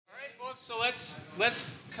folks, so let's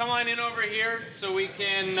come on in over here so we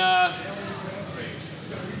can do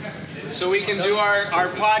our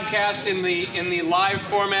podcast in the live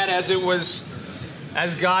format as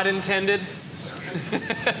God intended.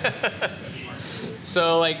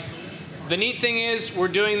 So like the neat thing is we're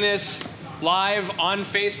doing this live on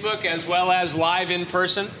Facebook as well as live in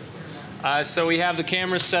person. So we have the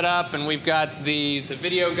cameras set up and we've got the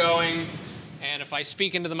video going. And if I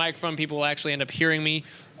speak into the microphone, people will actually end up hearing me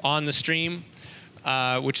on the stream,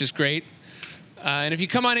 which is great. And if you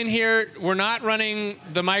come on in here, we're not running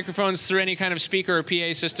the microphones through any kind of speaker or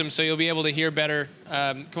PA system, so you'll be able to hear better.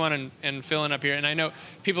 Come on and fill in up here. And I know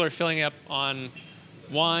people are filling up on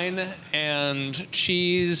wine and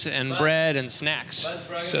cheese and bread and snacks,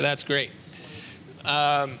 so that's great.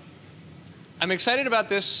 I'm excited about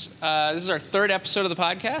this. This is our third episode of the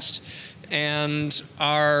podcast, and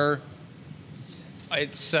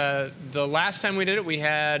it's the last time we did it, we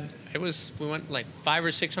went like 500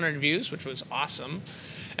 or 600 views, which was awesome.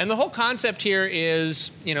 And the whole concept here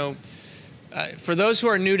is, for those who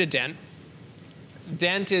are new to Dent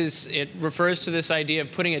it refers to this idea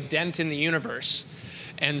of putting a dent in the universe.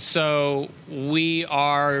 And so we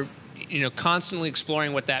are, constantly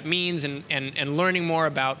exploring what that means and learning more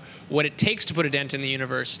about what it takes to put a dent in the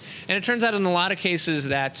universe. And it turns out in a lot of cases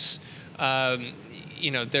that's,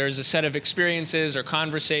 there's a set of experiences or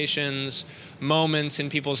conversations, moments in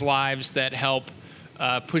people's lives that help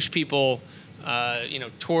push people,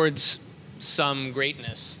 towards some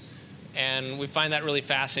greatness. And we find that really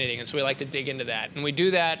fascinating, and so we like to dig into that. And we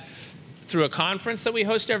do that through a conference that we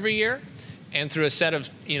host every year and through a set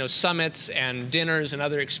of, summits and dinners and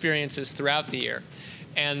other experiences throughout the year.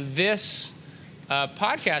 And this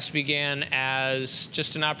podcast began as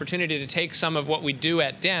just an opportunity to take some of what we do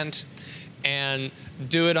at Dent and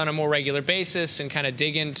do it on a more regular basis and kind of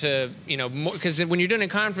dig into, because when you're doing a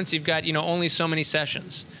conference, you've got, only so many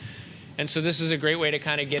sessions. And so this is a great way to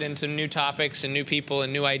kind of get into new topics and new people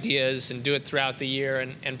and new ideas and do it throughout the year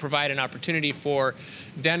and provide an opportunity for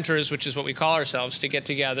Denters, which is what we call ourselves, to get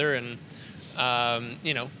together and,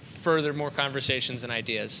 further more conversations and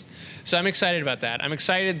ideas. So I'm excited about that. I'm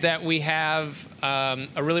excited that we have a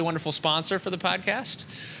really wonderful sponsor for the podcast.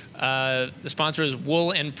 The sponsor is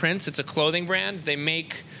Wool and Prints. It's a clothing brand. They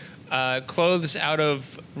make clothes out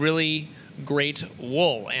of really great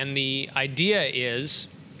wool. And the idea is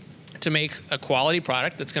to make a quality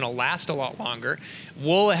product that's going to last a lot longer.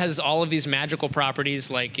 Wool has all of these magical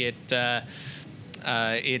properties, like it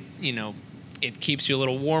keeps you a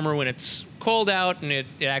little warmer when it's cold out, and it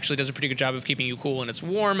actually does a pretty good job of keeping you cool when it's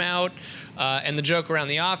warm out. And the joke around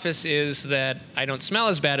the office is that I don't smell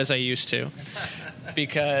as bad as I used to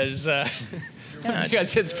because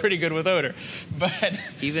it's pretty good with odor. But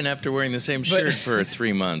even after wearing the same shirt for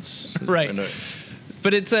 3 months. Right.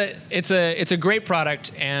 But it's a great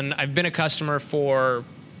product, and I've been a customer for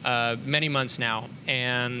many months now,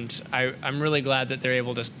 and I'm really glad that they're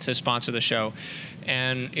able to sponsor the show.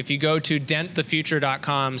 And if you go to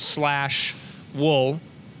dentthefuture.com/wool,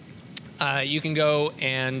 you can go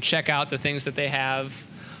and check out the things that they have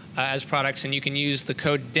as products, and you can use the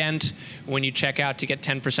code DENT when you check out to get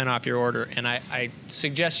 10% off your order. And I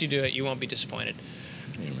suggest you do it. You won't be disappointed.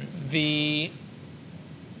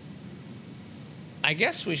 I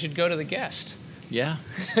guess we should go to the guest. Yeah.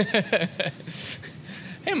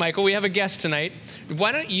 Hey, Michael, we have a guest tonight.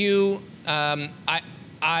 Why don't you... one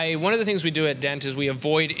of the things we do at Dent is we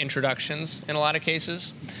avoid introductions in a lot of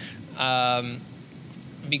cases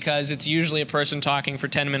because it's usually a person talking for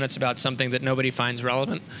 10 minutes about something that nobody finds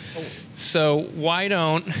relevant. Oh. So why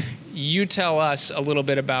don't you tell us a little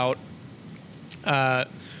bit about how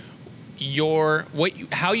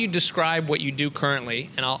you describe what you do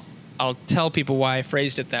currently, and I'll tell people why I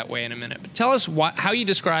phrased it that way in a minute. But tell us how you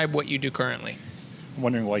describe what you do currently. I'm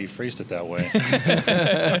wondering why you phrased it that way.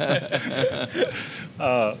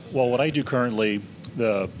 Well, what I do currently,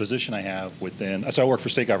 the position I have so I work for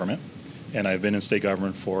state government, and I've been in state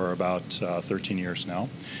government for about 13 years now.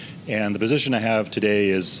 And the position I have today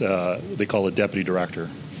is, they call it deputy director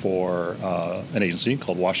for an agency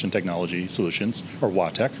called Washington Technology Solutions, or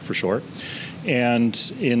WATEC for short.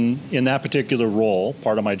 And in that particular role,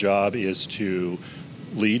 part of my job is to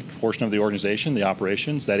lead portion of the organization, the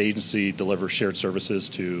operations. That agency delivers shared services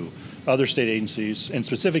to other state agencies, and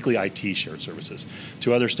specifically IT shared services,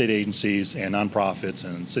 to other state agencies and nonprofits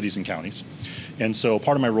and cities and counties. And so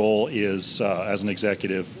part of my role is, as an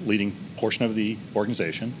executive, leading portion of the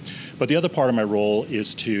organization. But the other part of my role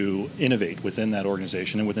is to innovate within that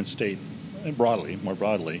organization and within state more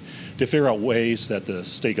broadly, to figure out ways that the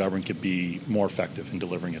state government could be more effective in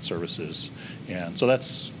delivering its services. And so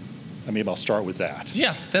that's maybe I'll start with that.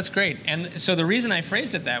 Yeah, that's great. And so the reason I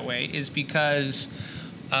phrased it that way is because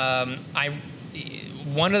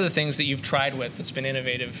one of the things that you've tried with that's been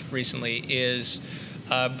innovative recently is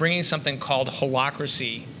bringing something called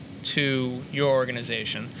holacracy to your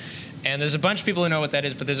organization. And there's a bunch of people who know what that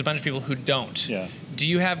is, but there's a bunch of people who don't. Yeah. Do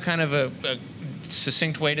you have kind of a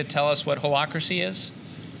succinct way to tell us what holacracy is?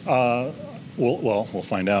 We'll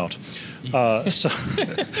find out.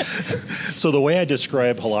 So the way I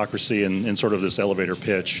describe holacracy in sort of this elevator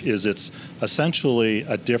pitch is it's essentially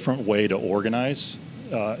a different way to organize,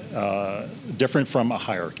 different from a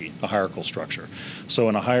hierarchical structure. So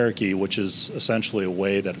in a hierarchy, which is essentially a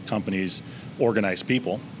way that companies organize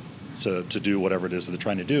people to do whatever it is that they're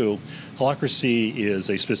trying to do, holacracy is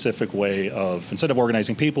a specific way of, instead of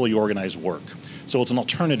organizing people, you organize work. So it's an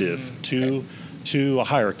alternative to a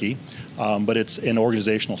hierarchy, but it's an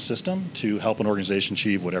organizational system to help an organization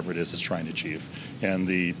achieve whatever it is it's trying to achieve. And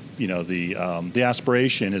the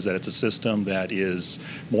aspiration is that it's a system that is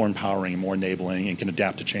more empowering, more enabling, and can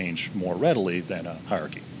adapt to change more readily than a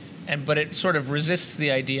hierarchy. But it sort of resists the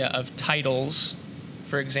idea of titles,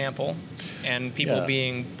 for example, and people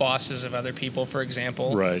being bosses of other people, for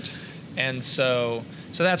example. Right. And so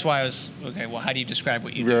that's why I was, okay, well, how do you describe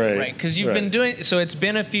what you do? Right. Because you've been doing, so it's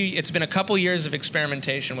been a couple years of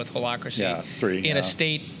experimentation with holacracy. Yeah, 3. In a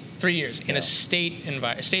state, 3 years, in a state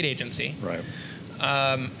agency. Right.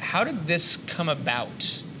 How did this come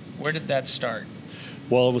about? Where did that start?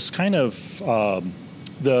 Well, it was kind of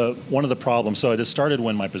one of the problems. So it started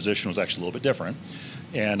when my position was actually a little bit different.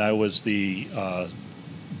 And I was the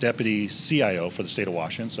deputy CIO for the state of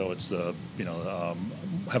Washington, so it's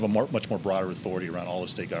have a much more broader authority around all of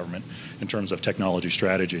state government in terms of technology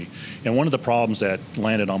strategy. And one of the problems that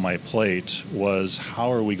landed on my plate was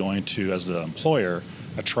how are we going to, as the employer,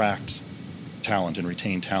 attract talent and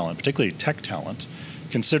retain talent, particularly tech talent,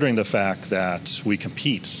 considering the fact that we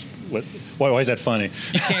compete with, why is that funny?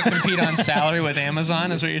 You can't compete on salary with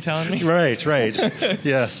Amazon, is what you're telling me? Right.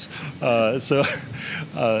 Yes.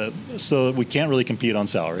 So we can't really compete on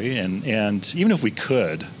salary, and even if we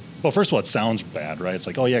could, well, first of all, it sounds bad, right? It's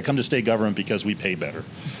like, oh yeah, come to state government because we pay better.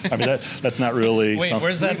 I mean, that's not really. Wait,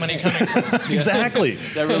 where's that money coming from? Exactly.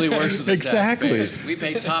 That really works with the exactly. taxpayers. We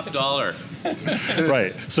pay top dollar.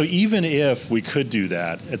 Right. So even if we could do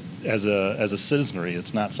that as a citizenry,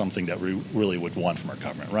 it's not something that we really would want from our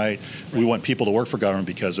government, right? We want people to work for government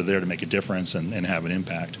because they're there to make a difference and have an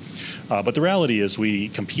impact. But the reality is we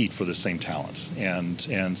compete for the same talent, and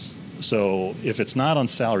so if it's not on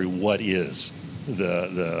salary, what is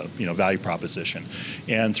the value proposition?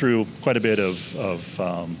 And through quite a bit of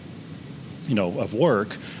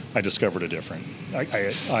work, I discovered a different.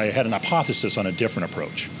 I had an hypothesis on a different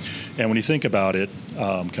approach. And when you think about it,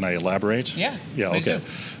 can I elaborate? Yeah. Okay. Do.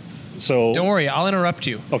 So don't worry, I'll interrupt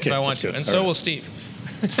you if I want to, good. and so will Steve.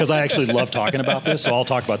 Because I actually love talking about this, so I'll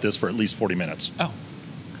talk about this for at least 40 minutes. Oh,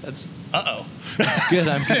 that's That's good.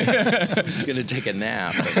 I'm just going to take a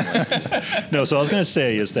nap. No, so I was going to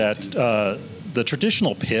say is that the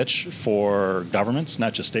traditional pitch for governments,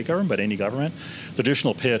 not just state government, but any government, the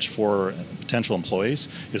traditional pitch for potential employees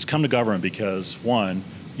is come to government because, one,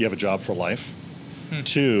 you have a job for life.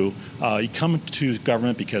 2, you come to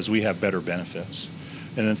government because we have better benefits.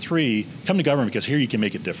 And then 3, come to government because here you can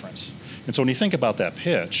make a difference. And so when you think about that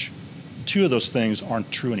pitch, 2 of those things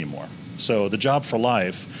aren't true anymore. So the job for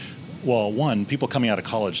life, well, 1, people coming out of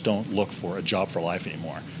college don't look for a job for life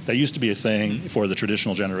anymore. That used to be a thing for the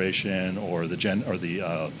traditional generation or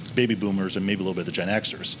the baby boomers and maybe a little bit of the Gen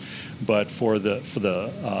Xers. But for the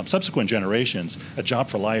subsequent generations, a job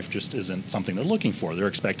for life just isn't something they're looking for. They're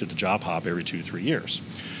expected to job hop every 2-3 years.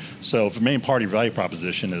 So if the main party value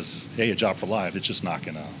proposition is, hey, a job for life, it's just not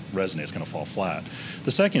going to resonate. It's going to fall flat.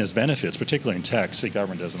 The second is benefits, particularly in tech. State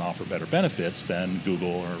government doesn't offer better benefits than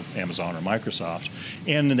Google or Amazon or Microsoft.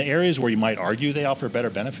 And in the areas where you might argue they offer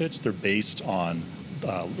better benefits, they're based on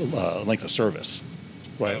length of service,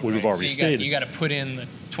 right? We've already stated. You got to put in the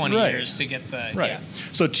 20 years to get the right.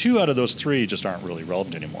 So 2 out of those 3 just aren't really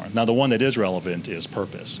relevant anymore. Now the one that is relevant is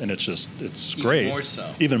purpose, and it's great. Even more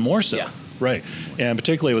so. Even more so. Yeah. Right, and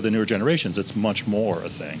particularly with the newer generations, it's much more a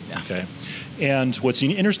thing. Yeah. Okay, and what's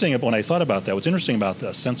interesting when I thought about that, what's interesting about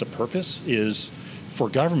the sense of purpose is, for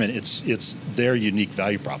government, it's their unique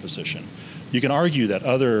value proposition. You can argue that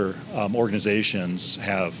other organizations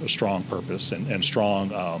have a strong purpose and strong.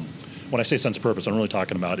 When I say sense of purpose, I'm really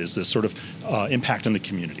talking about is this sort of impact on the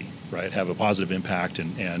community, right? Have a positive impact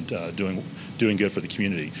and doing good for the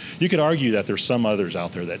community. You could argue that there's some others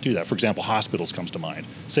out there that do that. For example, hospitals comes to mind.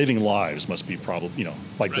 Saving lives must be probably,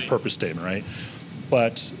 the purpose statement, right?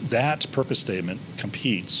 But that purpose statement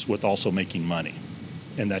competes with also making money.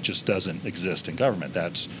 And that just doesn't exist in government.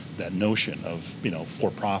 That notion of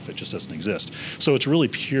for profit just doesn't exist. So it's really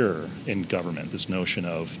pure in government, this notion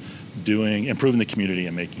of improving the community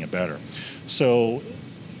and making it better. So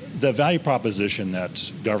the value proposition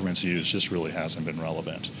that governments use just really hasn't been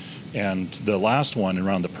relevant. And the last one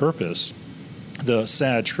around the purpose, the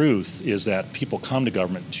sad truth is that people come to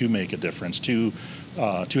government to make a difference, to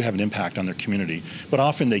have an impact on their community, but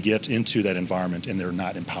often they get into that environment and they're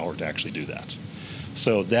not empowered to actually do that.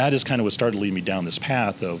 So that is kind of what started leading me down this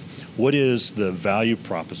path of what is the value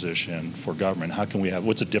proposition for government? How can we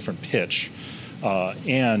what's a different pitch?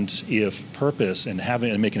 And if purpose and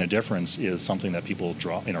making a difference is something that people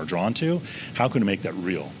are drawn to, how can we make that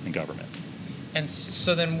real in government? And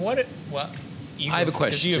so then I have a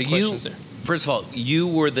question. First of all, you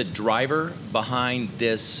were the driver behind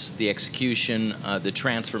this, the execution, the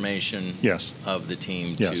transformation of the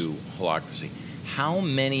team to Holacracy. How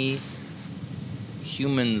many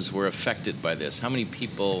humans were affected by this? How many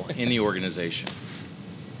people in the organization?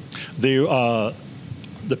 The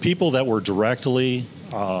people that were directly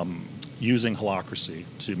using Holacracy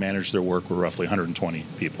to manage their work were roughly 120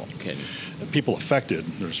 people. Okay. People affected,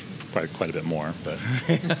 there's probably quite a bit more, but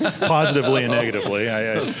positively and negatively.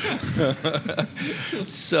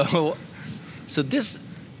 So this,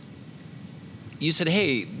 you said,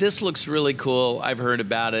 hey, this looks really cool. I've heard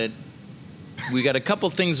about it. We got a couple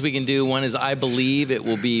things we can do. One is I believe it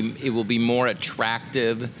will be more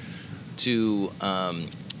attractive to the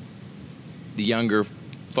younger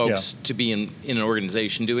folks to be in an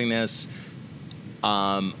organization doing this.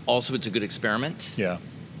 Also, it's a good experiment. Yeah.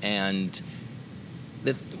 And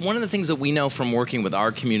one of the things that we know from working with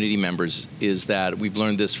our community members is that we've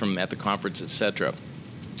learned this from at the conference, et cetera,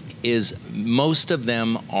 is most of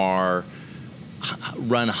them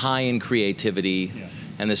run high in creativity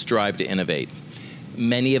and this drive to innovate.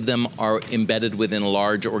 Many of them are embedded within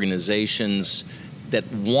large organizations that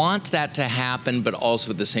want that to happen, but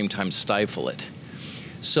also at the same time stifle it.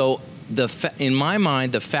 So in my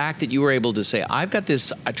mind, the fact that you were able to say, I've got a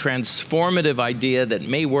transformative idea that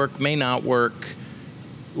may work, may not work,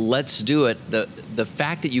 let's do it. The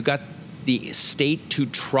fact that you got the state to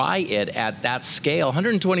try it at that scale,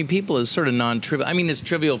 120 people is sort of non-trivial. I mean, it's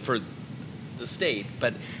trivial for the state,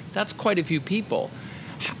 but that's quite a few people.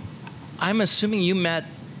 I'm assuming you met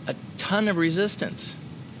a ton of resistance.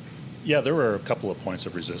 Yeah, there were a couple of points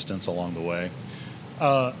of resistance along the way.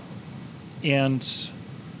 And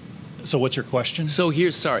so what's your question?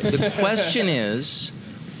 The question is,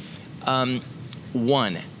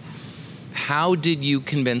 one, how did you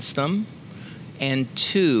convince them? And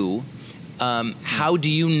two, how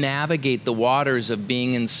do you navigate the waters of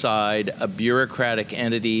being inside a bureaucratic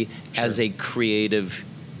entity as a creative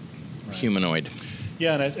humanoid?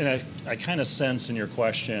 Yeah, and I kind of sense in your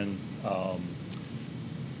question,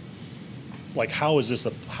 like how is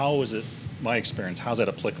it, my experience, how's that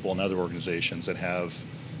applicable in other organizations that have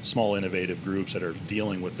small innovative groups that are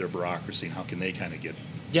dealing with their bureaucracy, and how can they kind of get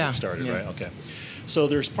started, right? Okay. So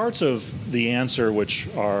there's parts of the answer which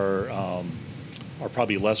are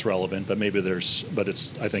probably less relevant, but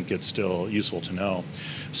I think it's still useful to know.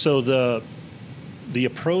 So the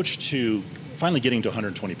approach to finally getting to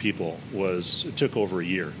 120 people it took over a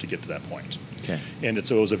year to get to that point. Okay. And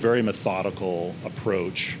so it was a very methodical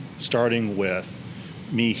approach, starting with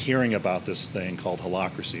me hearing about this thing called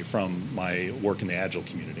Holacracy from my work in the Agile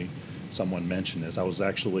community. Someone mentioned this. I was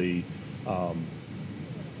actually I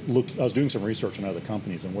was doing some research on other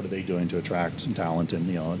companies and what are they doing to attract talent,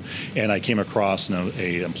 and I came across an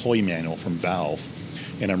employee manual from Valve,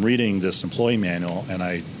 and I'm reading this employee manual and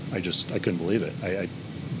I couldn't believe it.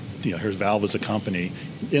 Here's Valve as a company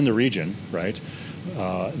in the region, right,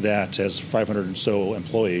 that has 500 and so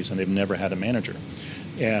employees, and they've never had a manager.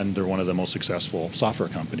 And they're one of the most successful software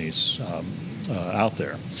companies out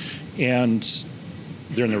there. And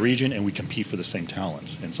they're in the region, and we compete for the same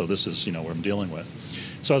talent. And so this is, what I'm dealing with.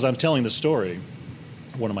 So as I'm telling the story,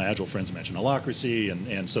 one of my Agile friends mentioned Holacracy,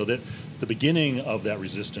 and so that the beginning of that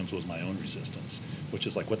resistance was my own resistance, which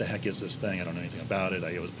is like, what the heck is this thing? I don't know anything about it.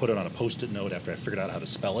 I put it on a Post-it note after I figured out how to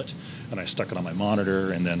spell it, and I stuck it on my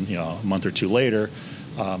monitor, and then a month or two later,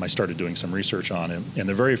 I started doing some research on it. And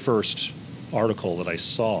the very first article that I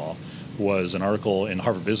saw was an article in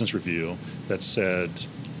Harvard Business Review that said,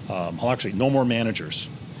 Holacracy, no more managers.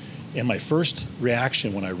 And my first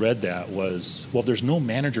reaction when I read that was, well, if there's no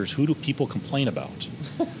managers, who do people complain about?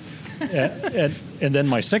 and then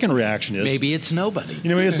my second reaction is, maybe it's nobody.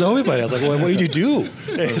 Maybe it's nobody. I was like, well, what did you do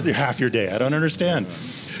half your day? I don't understand.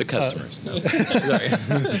 The customers. No. Sorry.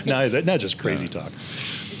 Not just crazy talk.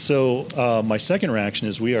 So my second reaction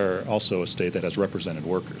is we are also a state that has represented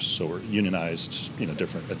workers. So we're unionized, several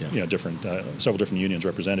different unions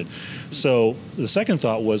represented. So the second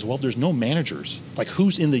thought was, well, there's no managers. Like,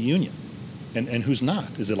 who's in the union? And who's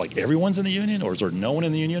not? Is it like everyone's in the union, or is there no one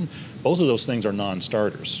in the union? Both of those things are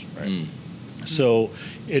non-starters, right? So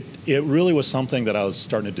it really was something that I was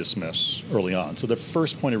starting to dismiss early on. So the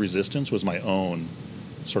first point of resistance was my own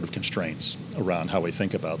sort of constraints around how we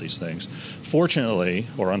think about these things. Fortunately,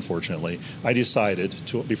 or unfortunately, I decided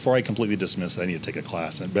to, before I completely dismissed it, I need to take a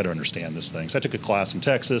class and better understand this thing. So I took a class in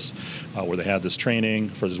Texas where they had this training.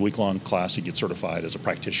 For this week-long class, you get certified as a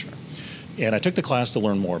practitioner. And I took the class to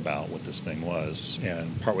learn more about what this thing was.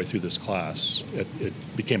 And partway through this class, it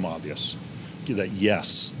became obvious that,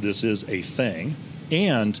 yes, this is a thing.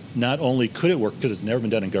 And not only could it work, because it's never been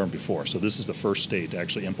done in government before, so this is the first state to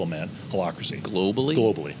actually implement holacracy. Globally?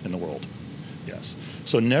 Globally, in the world, yes.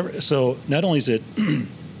 So not only is it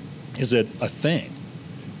a thing,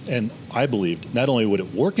 and I believed not only would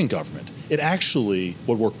it work in government, it actually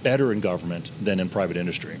would work better in government than in private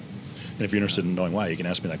industry. And if you're interested in knowing why, you can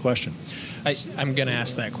ask me that question. I'm going to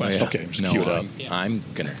ask that question. Okay, just cue it up. I'm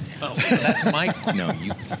going to. Oh, that's my... No,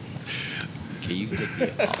 you... Okay, you take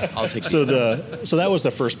the... I'll take so that was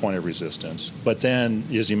the first point of resistance. But then,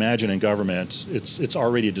 as you imagine, in government, it's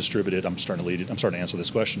already distributed. I'm starting to answer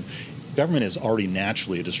this question. Government is already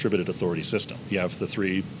naturally a distributed authority system. You have the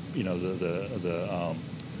three, the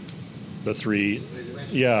three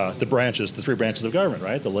branches of government,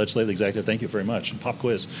 right? The legislative, the executive. Thank you very much. Pop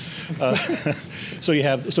quiz. So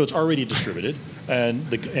it's already distributed, and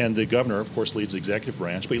the governor, of course, leads the executive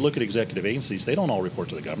branch. But you look at executive agencies; they don't all report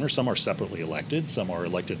to the governor. Some are separately elected. Some are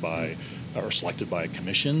elected by or selected by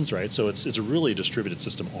commissions, right? So it's a really distributed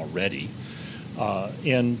system already,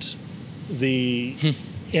 and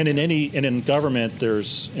in government,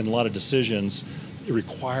 there's in a lot of decisions, it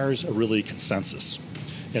requires a really consensus.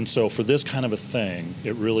 And so for this kind of a thing,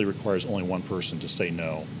 it really requires only one person to say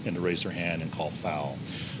no and to raise their hand and call foul.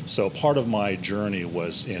 So part of my journey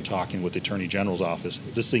was in talking with the Attorney General's office,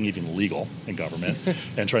 is this thing even legal in government,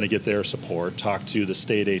 and trying to get their support, talk to the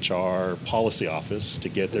state HR policy office to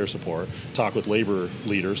get their support, talk with labor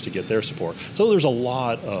leaders to get their support. So there's a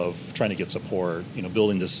lot of trying to get support,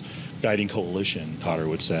 building this guiding coalition, Cotter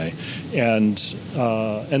would say, and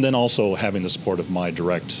then also having the support of my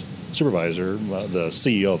direct supervisor, the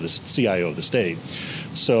CIO of the state.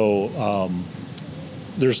 So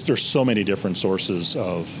there's so many different sources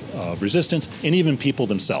of resistance, and even people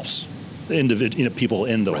themselves, people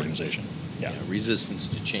in the organization. Yeah, resistance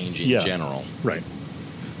to change in general. Right.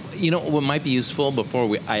 What might be useful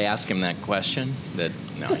before I ask him that question,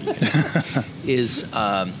 is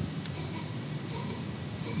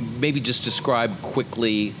maybe just describe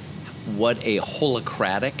quickly what a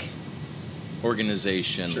holacratic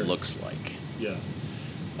organization looks like. Yeah.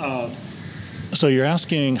 So you're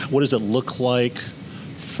asking, what does it look like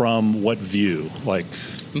from what view? Like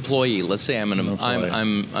employee. Let's say I'm an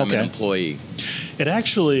employee. It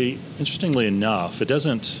actually, interestingly enough, it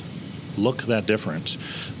doesn't look that different.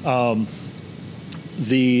 The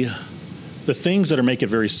things that make it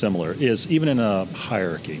very similar is even in a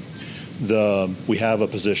hierarchy. We have a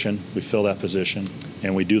position, we fill that position,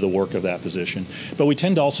 and we do the work of that position. But we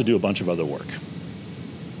tend to also do a bunch of other work.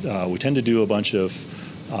 We tend to do a bunch of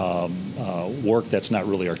work that's not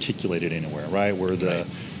really articulated anywhere, right? We're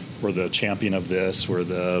the champion of this, we're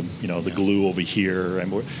the glue over here,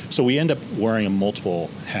 and so we end up wearing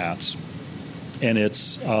multiple hats, and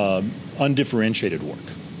it's undifferentiated work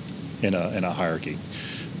in a hierarchy.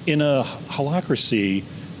 In a holacracy,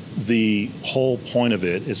 the whole point of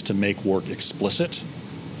it is to make work explicit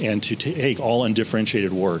and to take all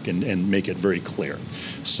undifferentiated work and make it very clear.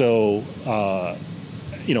 So,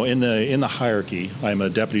 in the hierarchy, I'm a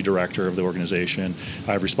deputy director of the organization.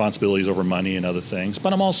 I have responsibilities over money and other things,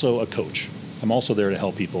 but I'm also a coach. I'm also there to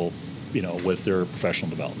help people, with their professional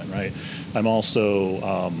development, right? I'm also,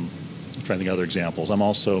 I'm trying to think of other examples. I'm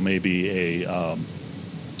also maybe a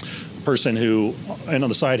person who, and on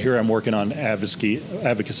the side here, I'm working on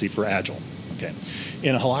advocacy for Agile. Okay,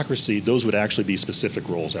 in a holacracy, those would actually be specific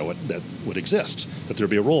roles that would exist. That there'd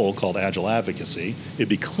be a role called Agile advocacy. It'd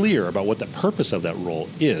be clear about what the purpose of that role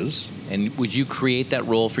is. And would you create that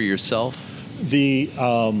role for yourself? The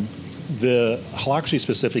holacracy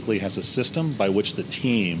specifically has a system by which the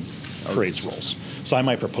team creates roles. So I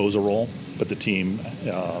might propose a role, but the team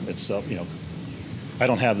itself, I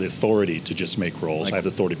don't have the authority to just make roles. I have the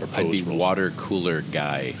authority to propose roles. I'd be water cooler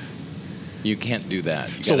guy. You can't do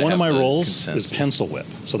that. You So gotta one of have my the roles consensus. is pencil whip.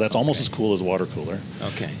 So that's almost as cool as water cooler.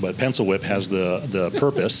 Okay. But pencil whip has the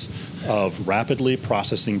purpose of rapidly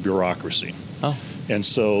processing bureaucracy. Oh. And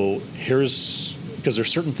so because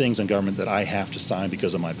there's certain things in government that I have to sign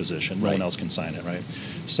because of my position. No Right. one else can sign it, right?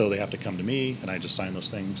 So they have to come to me, and I just sign those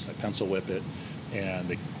things. I pencil whip it,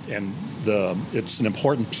 and it's an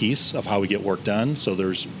important piece of how we get work done. So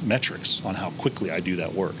there's metrics on how quickly I do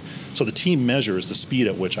that work. So the team measures the speed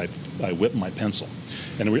at which I whip my pencil,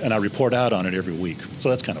 and I report out on it every week. So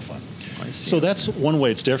that's kind of fun. I see. So that's one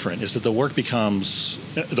way it's different, is that the work becomes,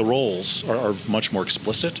 the roles are much more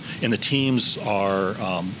explicit, and the teams are,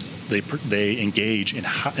 they engage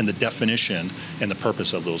in the definition and the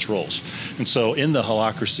purpose of those roles. And so in the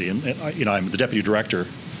holacracy, and I'm the deputy director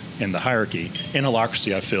in the hierarchy. In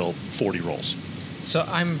holacracy, I fill 40 roles. So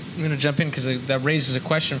I'm going to jump in because that raises a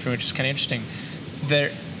question for me, which is kind of interesting.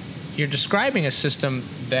 You're describing a system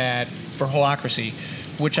that, for holacracy,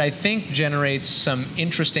 which I think generates some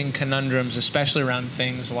interesting conundrums, especially around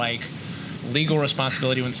things like legal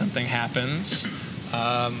responsibility when something happens,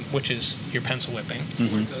 which is your pencil whipping,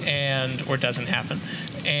 or doesn't happen,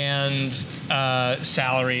 and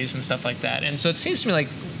salaries and stuff like that. And so it seems to me like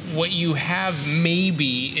what you have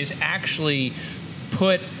maybe is actually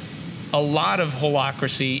put a lot of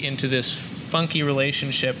holacracy into this funky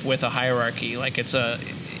relationship with a hierarchy. Like it's a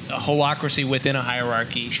holacracy within a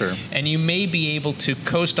hierarchy. Sure. And you may be able to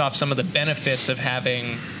coast off some of the benefits of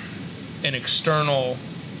having an external,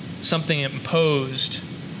 something imposed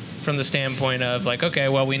from the standpoint of like, okay,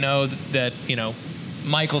 well, we know that,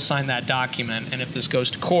 Michael signed that document, and if this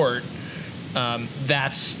goes to court,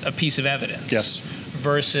 that's a piece of evidence. Yes.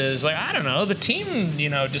 Versus, like, I don't know, the team,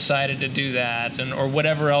 decided to do that, or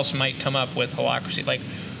whatever else might come up with holacracy. Like,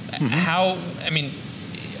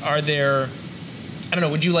 are there, I don't know,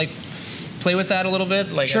 would you like play with that a little bit,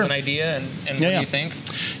 like Sure. as an idea, and what do you think?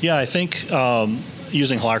 Yeah, I think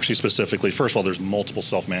using holacracy specifically, first of all, there's multiple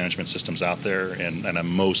self-management systems out there, and I'm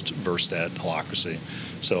most versed at holacracy.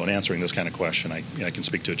 So in answering this kind of question, I can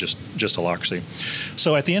speak to it just holacracy.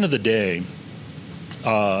 So at the end of the day,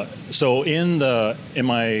 so in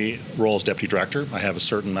my role as deputy director, I have a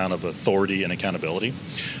certain amount of authority and accountability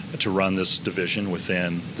to run this division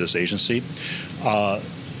within this agency.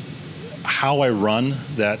 How I run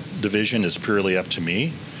that division is purely up to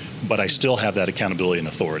me, but I still have that accountability and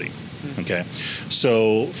authority. Okay,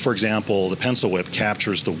 so for example, the pencil whip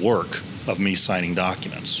captures the work of me signing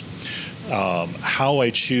documents. How I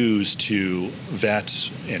choose to vet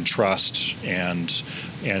and trust and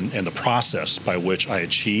the process by which I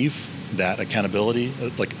achieve that accountability,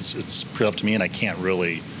 like it's put up to me, and I can't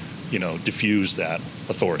really, diffuse that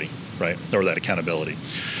authority, right, or that accountability.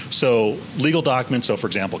 So legal documents, so for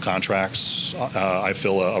example, contracts, I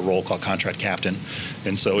fill a role called contract captain,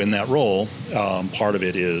 and so in that role, part of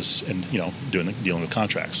it is, dealing with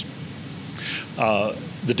contracts.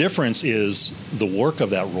 The difference is the work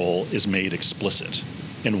of that role is made explicit.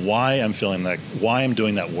 And why I'm doing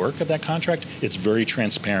that work of that contract, it's very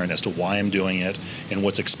transparent as to why I'm doing it and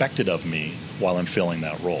what's expected of me while I'm filling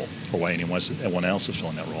that role, or why anyone else is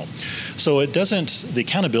filling that role. So the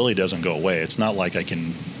accountability doesn't go away. It's not like I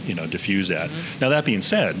can, diffuse that. Now, that being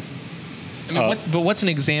said, but what's an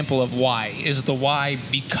example of why? Is the why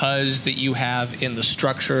because that you have in the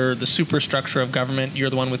structure, the superstructure of government, you're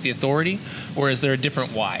the one with the authority? Or is there a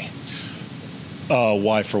different why?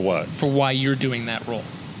 Why for what? For why you're doing that role.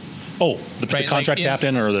 Oh, the contract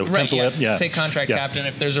captain or the pencil whip? Yeah. Say contract captain.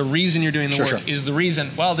 If there's a reason you're doing the work, Sure. is the reason,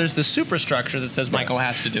 well, there's the superstructure that says Michael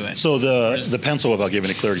has to do it. So the pencil whip, I'll give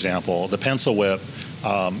you a clear example. The pencil whip,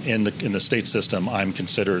 in the state system, I'm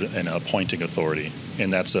considered an appointing authority,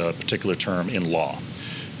 and that's a particular term in law.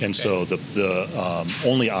 And so the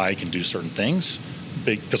only I can do certain things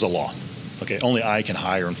because of law. Okay, only I can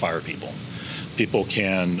hire and fire people. People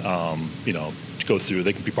can, go through.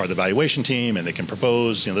 They can be part of the evaluation team, and they can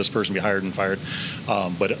propose, this person be hired and fired.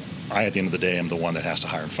 But I, at the end of the day, am the one that has to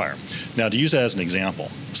hire and fire. Now, to use that as an example,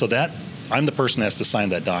 so that I'm the person that has to sign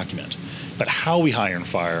that document. But how we hire and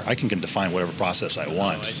fire, I can define whatever process I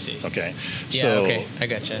want. Oh, I see. Okay. Yeah, so, okay, I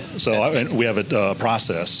gotcha. So we have a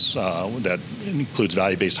process that includes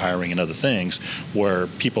value-based hiring and other things where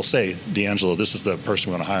people say, D'Angelo, this is the person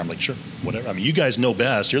we want to hire. I'm like, sure, whatever. I mean, you guys know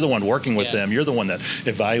best. You're the one working with them. You're the one that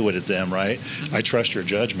evaluated them, right? Mm-hmm. I trust your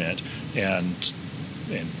judgment and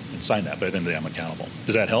sign that. But at the end of the day, I'm accountable.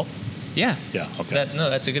 Does that help? Yeah. Yeah, okay.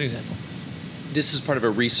 That's a good example. This is part of a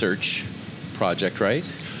research project, right?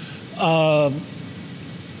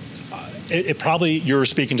 It probably, you're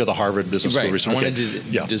speaking to the Harvard Business School Right. research. I wanted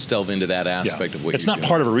to just delve into that aspect of what it's you're not doing.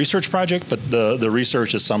 part of a research project, but the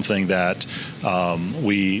research is something that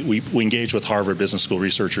we engage with Harvard Business School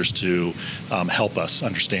researchers to help us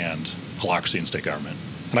understand holacracy in state government.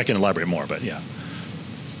 And I can elaborate more, but yeah.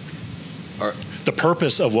 The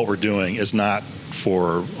purpose of what we're doing is not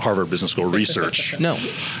for Harvard Business School research. No.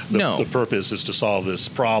 The purpose is to solve this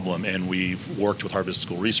problem, and we've worked with Harvard Business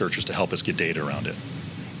School researchers to help us get data around it.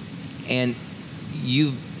 And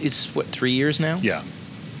it's what, 3 years now? Yeah.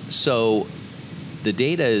 So the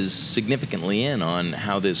data is significantly in on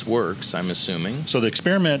how this works, I'm assuming. So the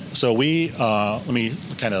experiment, so we, let me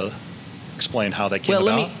kind of explain how that came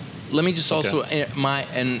about. Let me just also,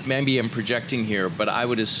 and maybe I'm projecting here, but I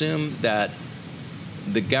would assume that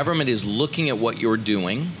the government is looking at what you're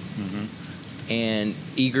doing and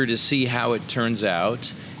eager to see how it turns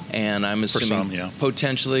out. And I'm assuming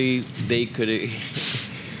potentially they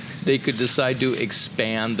could decide to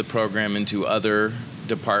expand the program into other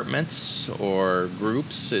departments or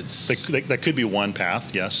groups. That could be one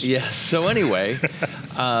path, yes. Yes. So anyway.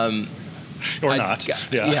 Or not.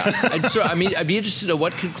 Yeah. So, I mean, I'd be interested in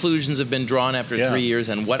what conclusions have been drawn after 3 years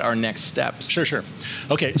and what are next steps. Sure.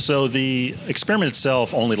 Okay, so the experiment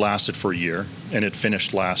itself only lasted for a year, and it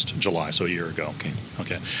finished last July, so a year ago.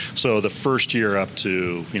 Okay. So the first year up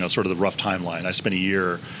to, sort of the rough timeline, I spent a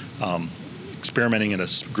year experimenting in a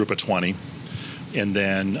group of 20, and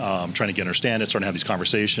then trying to understand it, starting to have these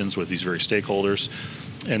conversations with these various stakeholders,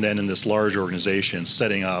 and then in this large organization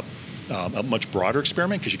setting up a much broader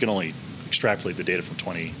experiment, because you can only extrapolate the data from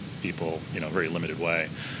 20 people, in a very limited way.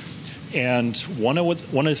 And one of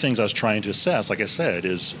the things I was trying to assess, like I said,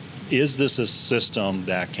 is this a system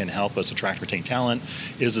that can help us attract and retain talent?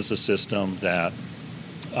 Is this a system that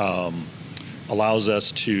allows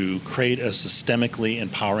us to create a systemically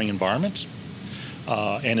empowering environment?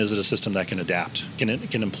 And is it a system that can adapt?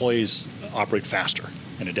 Can employees operate faster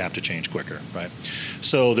and adapt to change quicker, right?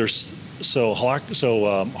 So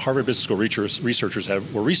Harvard Business School researchers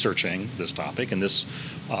were researching this topic, and this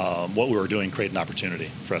what we were doing created an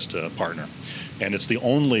opportunity for us to partner. And it's the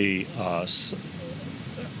only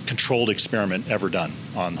controlled experiment ever done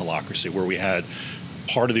on holacracy, where we had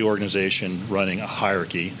part of the organization running a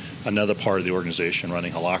hierarchy, another part of the organization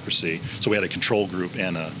running holacracy. So we had a control group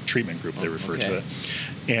and a treatment group, they refer to it,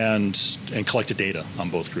 and collected data on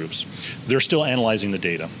both groups. They're still analyzing the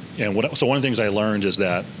data. And so one of the things I learned is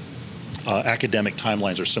that academic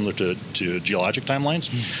timelines are similar to geologic timelines.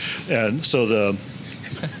 And so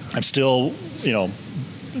I'm still,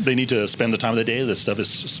 they need to spend the time of the day. This stuff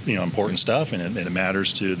is, important stuff, and it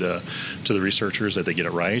matters to the researchers that they get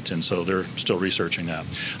it right. And so they're still researching that.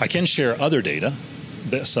 I can share other data,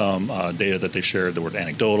 some data that they've shared that were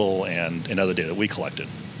anecdotal, and other data that we collected,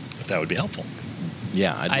 if that would be helpful.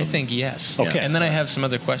 Yeah, I think yes. Okay. And then I have some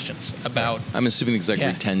other questions about. I'm assuming things like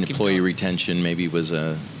employee retention maybe was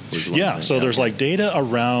one. So there's like data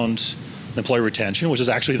around employee retention, which is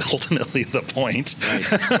actually ultimately the point. Right.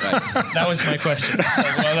 That was my question.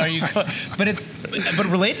 But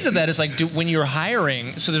related to that is like, when you're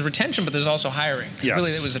hiring, so there's retention, but there's also hiring. Yes.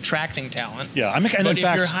 Really, it was attracting talent. Yeah, but if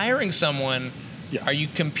you're hiring someone, are you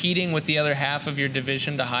competing with the other half of your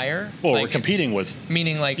division to hire? Well, we're competing with.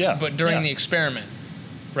 Meaning but during the experiment.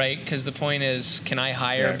 Right, because the point is, can I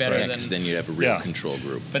hire better than? Because then you have a real control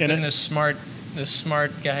group. But then the smart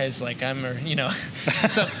guys like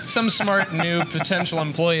some smart new potential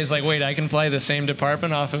employee is like, wait, I can play the same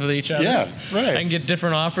department off of each other. Yeah, right. I can get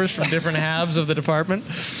different offers from different halves of the department.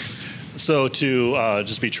 So to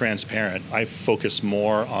just be transparent, I focus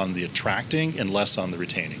more on the attracting and less on the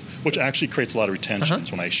retaining, which actually creates a lot of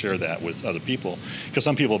retentions when I share that with other people, because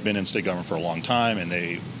some people have been in state government for a long time and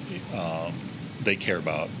they care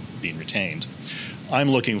about being retained. I'm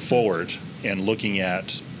looking forward and looking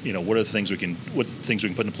at what are the things we can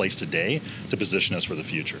put in place today to position us for the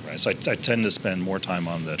future, right? So I tend to spend more time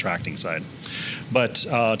on the attracting side, but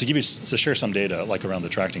to share some data like around the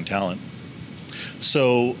attracting talent.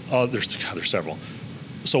 So there's several.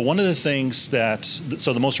 So one of the things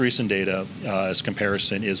the most recent data as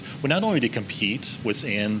comparison is we not only to compete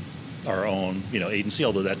within our own agency,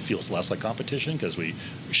 although that feels less like competition because we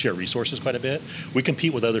share resources quite a bit. We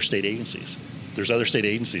compete with other state agencies. There's other state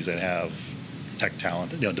agencies that have tech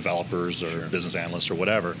talent, developers or business analysts or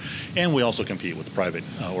whatever, and we also compete with private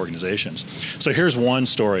organizations. So here's one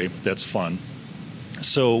story that's fun.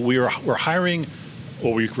 So we're hiring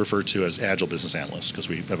what we refer to as Agile business analysts, because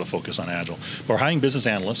we have a focus on Agile. But we're hiring business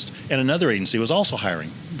analysts, and another agency was also hiring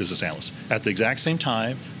business analysts at the exact same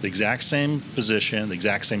time, the exact same position, the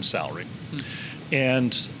exact same salary.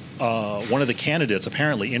 And one of the candidates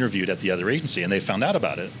apparently interviewed at the other agency, and they found out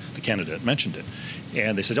about it. The candidate mentioned it,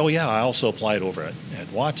 and they said, "Oh yeah, I also applied over at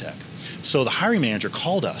WATEC." So the hiring manager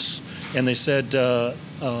called us, and they said,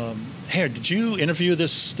 "Hey, did you interview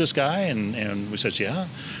this guy?" And we said, "Yeah."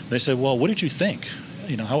 They said, "Well, what did you think?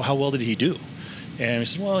 You know, how well did he do?" And we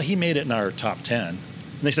said, "Well, he made it in our top 10." And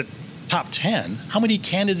they said, "Top 10? How many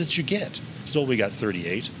candidates did you get?" So we got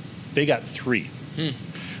 38. They got 3.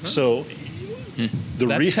 So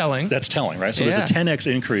That's telling. That's telling, right? So there's a 10x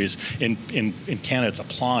increase in candidates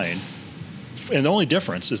applying, and the only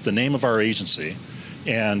difference is the name of our agency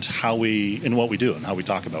and what we do and how we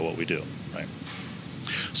talk about what we do, right?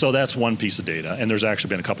 So that's one piece of data, and there's actually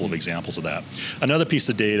been a couple of examples of that. Another piece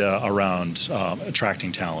of data around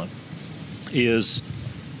attracting talent is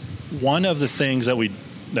one of the things that we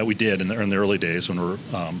did in the early days when we were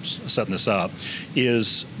setting this up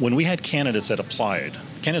is when we had candidates that applied,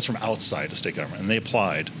 candidates from outside the state government, and they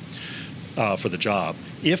applied for the job.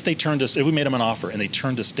 If we made them an offer and they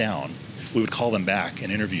turned us down, we would call them back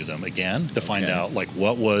and interview them again to find out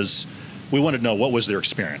we wanted to know what was their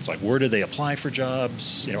experience, like where did they apply for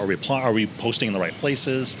jobs? You know, are we posting in the right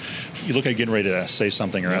places? You look like getting ready to say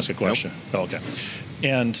something or ask a question. Nope. Oh, okay,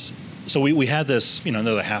 and so we had this,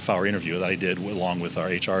 another half-hour interview that I did along with our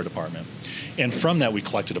HR department. And from that, we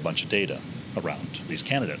collected a bunch of data around these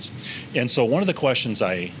candidates. And so one of the questions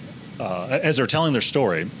as they're telling their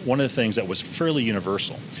story, one of the things that was fairly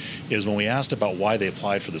universal is when we asked about why they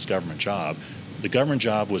applied for this government job, the government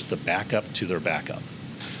job was the backup to their backup.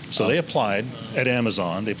 So they applied at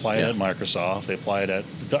Amazon, they applied at Microsoft, they applied at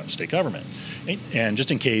the state government. And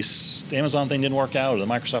just in case the Amazon thing didn't work out or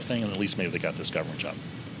the Microsoft thing, at least maybe they got this government job.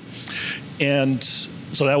 And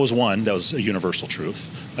so that was one, that was a universal truth.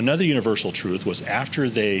 Another universal truth was after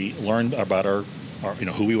they learned about our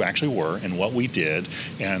who we actually were and what we did,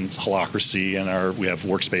 and Holacracy, and we have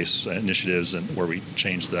workspace initiatives and where we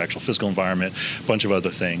changed the actual physical environment, a bunch of other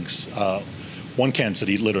things. One candidate said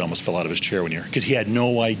he literally almost fell out of his chair because he had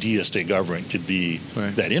no idea state government could be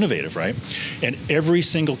that innovative, right? And every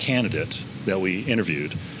single candidate that we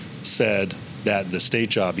interviewed said that the state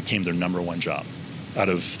job became their number one job out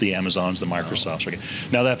of the Amazons, the Microsofts. Okay.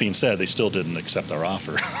 Now, that being said, they still didn't accept our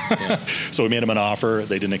offer. So we made them an offer.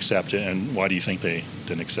 They didn't accept it. And why do you think they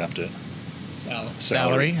didn't accept it?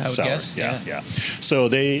 Salary, I would guess. Yeah. So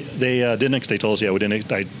they didn't. They told us, we didn't.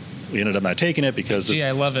 We ended up not taking it because. Gee,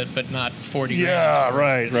 I love it, but not 40 grand. Yeah,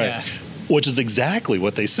 right. Yeah. Which is exactly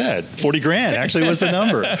what they said. 40 grand actually was the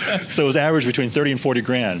number. So it was average between 30 and 40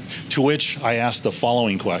 grand. To which I asked the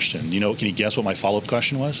following question. Can you guess what my follow-up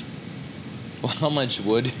question was? Well, how much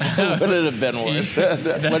would it have been worth?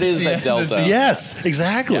 What is that delta? Yes,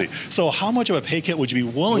 exactly. Yeah. So how much of a pay cut would you be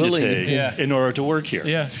willing to take in order to work here?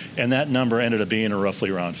 Yeah. And that number ended up being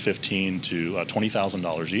roughly around $15,000 to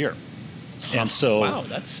 $20,000 a year. And so, wow,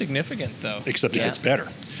 that's significant, though. Except it gets better.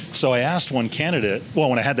 So I asked one candidate. Well,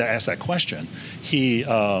 when I had to ask that question, he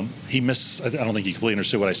missed. I don't think he completely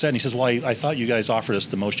understood what I said. And he says, "Well, I thought you guys offered us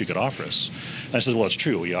the most you could offer us." And I said, "Well, it's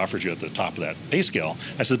true. We offered you at the top of that pay scale."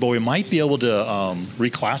 I said, "But we might be able to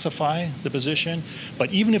reclassify the position.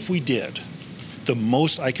 But even if we did, the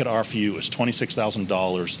most I could offer you is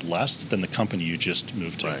 $26,000 less than the company you just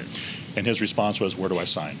moved to." Right. And his response was, "Where do I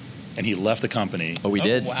sign?" And he left the company. Oh, we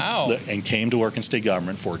did? Wow. And came to work in state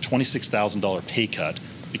government for a $26,000 pay cut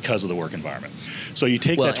because of the work environment. So you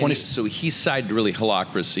take that 20. So he cited really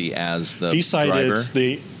Holacracy as the He cited driver.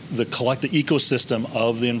 the ecosystem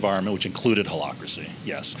of the environment, which included Holacracy,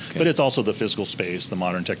 yes. Okay. But it's also the physical space, the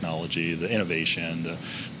modern technology, the innovation,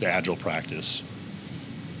 the agile practice.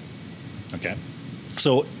 Okay.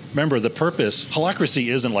 So remember, the purpose, Holacracy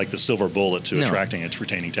isn't like the silver bullet to attracting and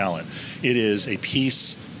retaining talent. It is a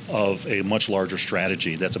piece of a much larger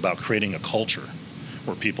strategy that's about creating a culture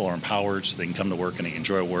where people are empowered, so they can come to work and they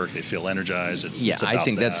enjoy work, they feel energized. It's about I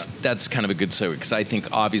think that. that's kind of a good segue, because I think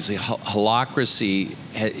obviously Holacracy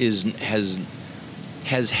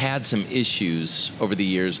has had some issues over the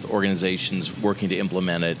years, the organizations working to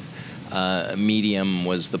implement it. Medium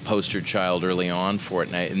was the poster child early on for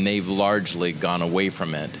it, and they've largely gone away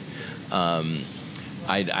from it.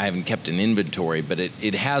 I haven't kept an inventory, but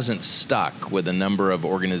it hasn't stuck with a number of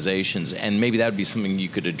organizations, and maybe that would be something you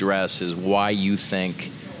could address, is why you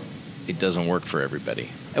think it doesn't work for everybody.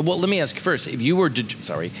 Well, let me ask you first, if you were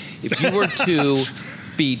to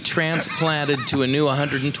be transplanted to a new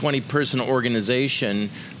 120-person organization,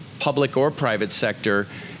 public or private sector,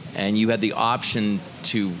 and you had the option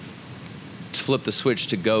to flip the switch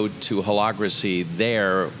to go to Holacracy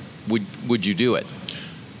there, would you do it?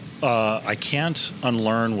 I can't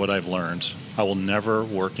unlearn what I've learned. I will never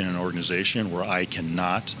work in an organization where I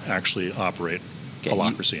cannot actually operate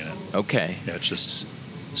holacracy in it. Okay. Yeah, it's just...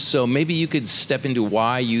 So maybe you could step into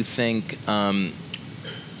why you think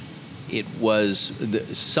it was,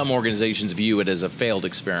 some organizations view it as a failed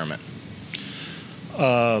experiment.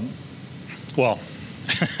 Well,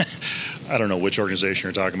 I don't know which organization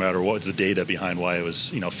you're talking about or what's the data behind why it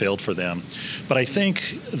was, failed for them. But I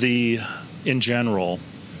think in general,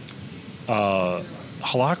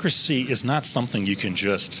 holacracy is not something you can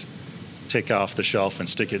just take off the shelf and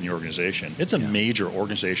stick it in your organization. It's a major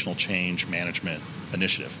organizational change management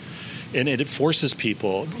initiative. And it forces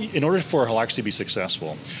people, in order for holacracy to be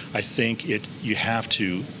successful, I think you have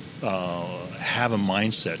to have a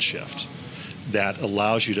mindset shift that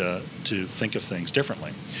allows you to think of things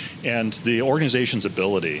differently. And the organization's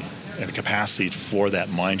ability and the capacity for that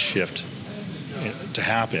mind shift to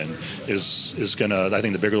happen is going to, I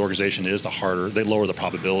think the bigger the organization is, the harder, they lower the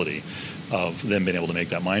probability of them being able to make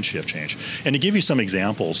that mind shift change. And to give you some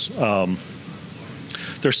examples,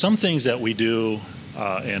 there's some things that we do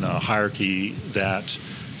in a hierarchy that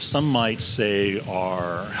some might say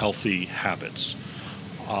are healthy habits.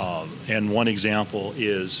 And one example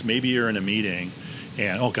is maybe you're in a meeting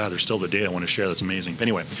and, oh God, there's still the data I want to share, that's amazing. But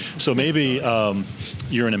anyway, so maybe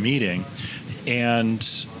you're in a meeting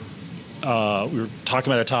and we were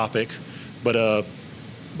talking about a topic, but you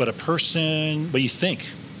think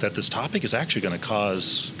that this topic is actually going to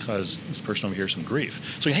cause this person over here some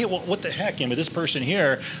grief. So, hey, well, what the heck? This person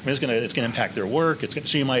here, it's going to impact their work.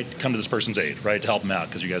 So you might come to this person's aid, right, to help them out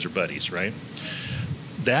because you guys are buddies, right?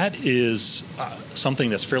 That is something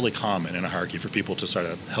that's fairly common in a hierarchy for people to sort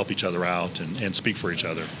of help each other out and speak for each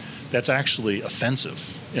other. That's actually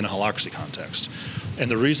offensive in a holacracy context. And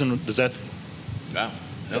the reason, does that... Wow.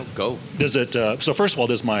 No, go. Does it? So first of all,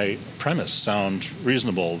 does my premise sound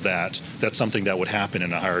reasonable that that's something that would happen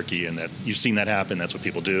in a hierarchy, and that you've seen that happen? That's what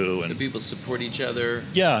people do, and do people support each other?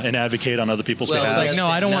 Yeah, and advocate on other people's behalf. It's like, no,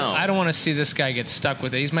 I don't want to see this guy get stuck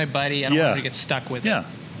with it. He's my buddy. I don't want him to get stuck with it. Yeah.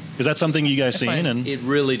 Is that something you guys seen? And it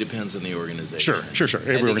really depends on the organization. Sure.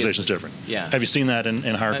 Every organization is different. Yeah. Have you seen that in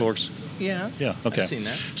hierarchy orgs? Yeah. Yeah. Okay. I've seen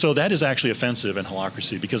that. So that is actually offensive in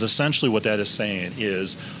holacracy, because essentially what that is saying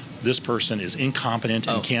is this person is incompetent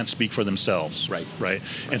and can't speak for themselves. Right.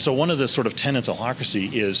 And so one of the sort of tenets of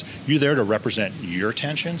holacracy is you're there to represent your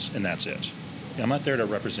tensions, and that's it. I'm not there to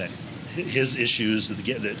represent his issues,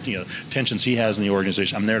 the tensions he has in the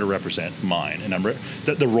organization. I'm there to represent mine, and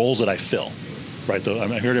the roles that I fill. Right,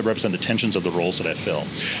 I'm here to represent the tensions of the roles that I fill.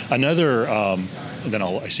 Another, then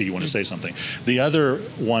I see you want to say something. The other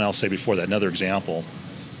one I'll say before that, another example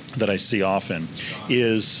that I see often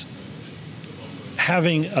is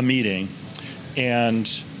having a meeting and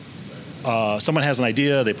someone has an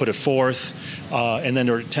idea, they put it forth, and then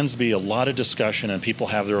there tends to be a lot of discussion and people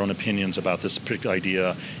have their own opinions about this particular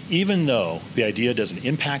idea, even though the idea doesn't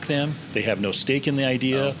impact them, they have no stake in the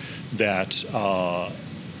idea, that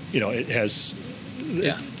it has...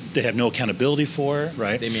 Yeah. They have no accountability for it,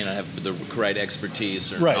 right? They may not have the right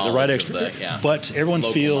expertise or the right expertise. But everyone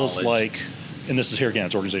feels knowledge. like, and this is here again,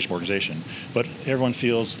 it's organization, but everyone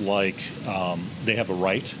feels like they have a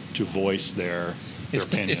right to voice their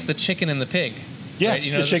opinion. It's the chicken and the pig.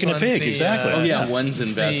 Yes, right? the chicken and pig, exactly. One's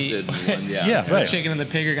invested. One, right. The chicken and the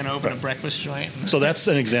pig are going to open a breakfast joint. So that's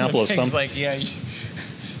an example of something. Like,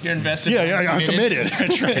 you're invested. I'm committed.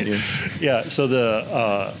 That's right. Yeah. So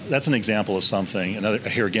that's an example of something.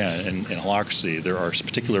 Here again, in holacracy, there are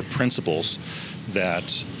particular principles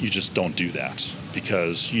that you just don't do that,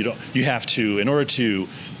 because you have to, in order to.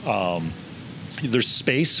 There's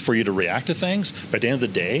space for you to react to things, but at the end of the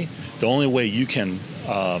day, the only way you can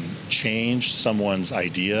change someone's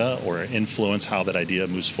idea or influence how that idea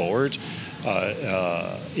moves forward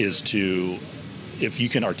is if you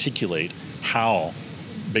can articulate how,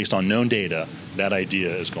 based on known data, that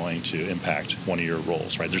idea is going to impact one of your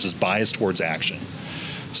roles, right? There's this bias towards action.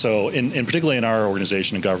 So, particularly in our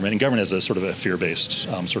organization and government has a sort of a fear-based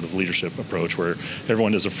sort of leadership approach where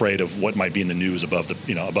everyone is afraid of what might be in the news above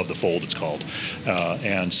the fold, it's called,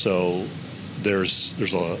 and so there's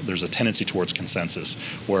a tendency towards consensus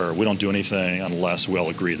where we don't do anything unless we all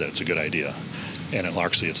agree that it's a good idea. And in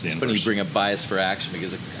holacracy, it's the inverse. It's funny you bring up bias for action,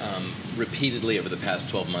 because repeatedly over the past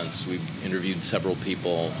 12 months, we've interviewed several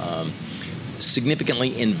people,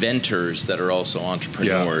 significantly inventors that are also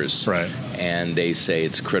entrepreneurs. Yeah, right. And they say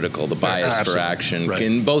it's critical, the bias for action. Right.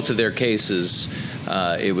 In both of their cases,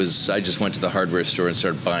 I just went to the hardware store and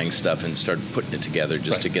started buying stuff and started putting it together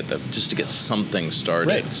just to get something started.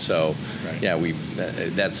 Right. So,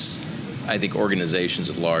 that's. I think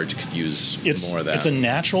organizations at large could use more of that. It's a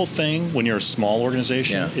natural thing when you're a small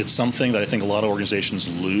organization. Yeah. It's something that I think a lot of organizations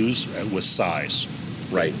lose with size.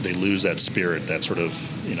 Right. They lose that spirit, that sort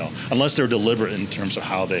of, unless they're deliberate in terms of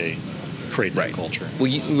how they create that culture.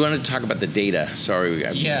 Well, we wanted to talk about the data. Sorry.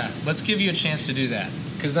 Yeah, let's give you a chance to do that.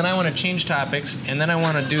 Because then I want to change topics, and then I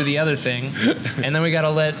want to do the other thing, and then we got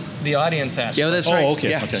to let the audience ask. Yeah, that's right. Oh,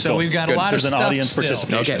 okay. Yeah. Okay, So cool. we've got Good. a lot There's of an stuff audience still.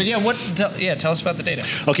 participation. Okay. But tell us about the data.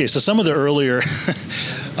 Okay, so some of the earlier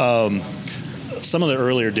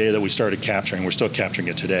data that we started capturing, we're still capturing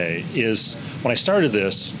it today, is when I started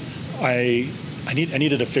this, I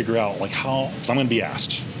needed to figure out how, because I'm going to be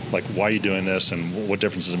asked, why are you doing this and what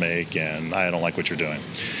difference does it make, and I don't like what you're doing.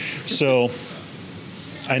 So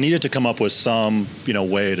I needed to come up with some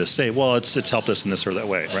way to say, well, it's helped us in this or that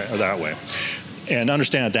way, right, or that way. And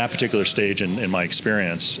understand at that particular stage in my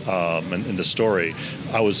experience in the story,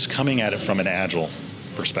 I was coming at it from an agile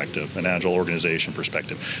perspective, an agile organization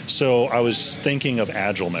perspective. So I was thinking of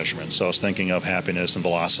agile measurements. So I was thinking of happiness and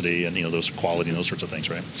velocity and those quality and those sorts of things,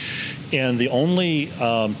 right? And the only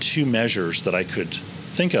two measures that I could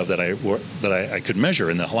think of that I could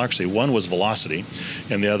measure in the Holacracy, one was velocity,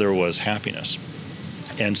 and the other was happiness.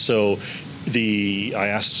 And so I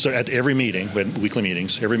asked, so at every meeting, we had weekly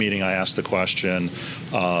meetings, every meeting I asked the question,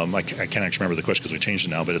 I can't actually remember the question because we changed it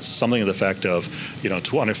now, but it's something to the effect of,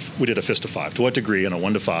 we did a fist of 5. To what degree on a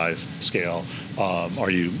 1 to 5 scale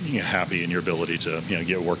are you happy in your ability to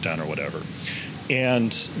get work done or whatever?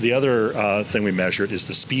 And the other thing we measured is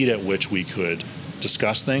the speed at which we could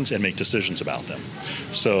discuss things and make decisions about them.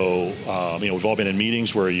 So, we've all been in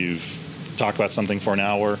meetings where you've talked about something for an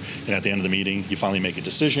hour, and at the end of the meeting, you finally make a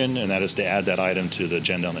decision, and that is to add that item to the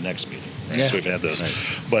agenda on the next meeting. Right? Yeah. So we've had those.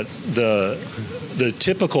 Right. But the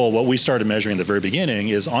typical, what we started measuring at the very beginning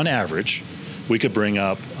is, on average, we could bring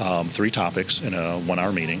up 3 topics in a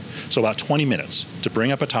 1-hour meeting. So about 20 minutes to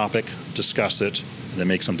bring up a topic, discuss it, and then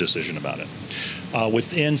make some decision about it.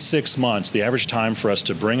 Within 6 months, the average time for us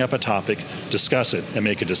to bring up a topic, discuss it, and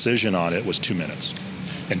make a decision on it was 2 minutes.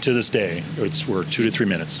 And to this day, we're 2 to 3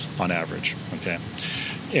 minutes on average. Okay,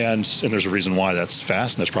 and there's a reason why that's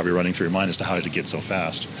fast, and that's probably running through your mind as to how did it get so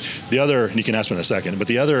fast. The other, and you can ask me in a second, but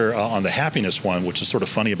the other on the happiness one, which is sort of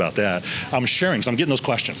funny about that, I'm sharing, because I'm getting those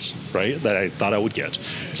questions, right, that I thought I would get.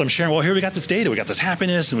 So I'm sharing, well, here we got this data, we got this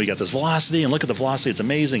happiness, and we got this velocity, and look at the velocity, it's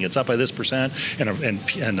amazing, it's up by this percent,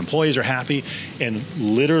 and employees are happy, and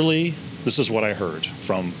literally, this is what I heard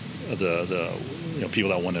from the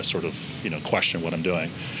people that want to sort of question what I'm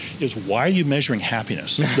doing, is why are you measuring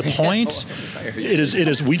happiness? The point it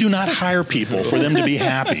is we do not hire people for them to be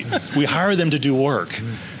happy. We hire them to do work.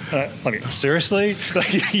 Seriously?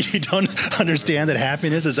 You don't understand that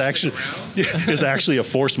happiness is actually a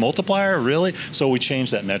force multiplier, really? So we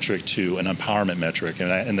changed that metric to an empowerment metric,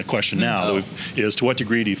 and the question now is, to what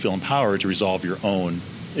degree do you feel empowered to resolve your own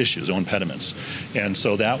issues, own impediments? And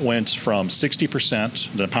so that went from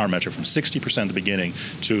 60%, the empowerment metric, from 60% at the beginning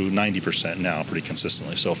to 90% now, pretty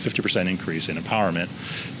consistently. So a 50% increase in empowerment.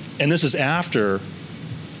 And this is after,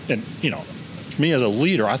 and for me as a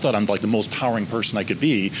leader, I thought I'm the most powering person I could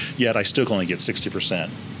be, yet I still only get 60%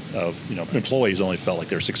 of employees only felt like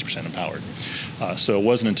they were 60% empowered. So it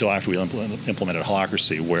wasn't until after we implemented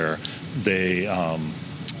Holacracy where the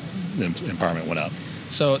empowerment went up.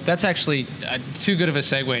 So that's actually too good of a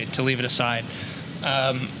segue to leave it aside.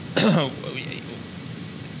 I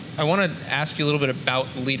want to ask you a little bit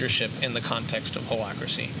about leadership in the context of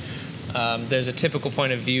Holacracy. There's a typical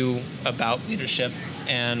point of view about leadership,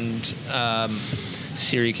 and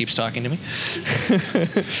Siri keeps talking to me.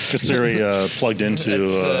 Is Siri plugged into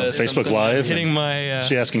Facebook Live? Hitting my. Is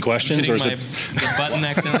she asking questions, or is it the button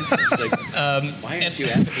accidentally? Why aren't you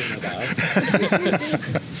asking about?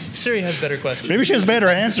 Siri has better questions. Maybe she has better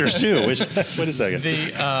answers too. Wait a second.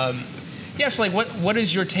 Yes, what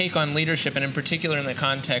is your take on leadership, and in particular in the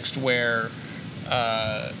context where,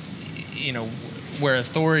 where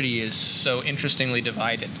authority is so interestingly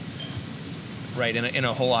divided, right? In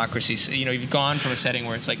a holacracy, you've gone from a setting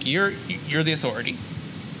where it's like you're the authority,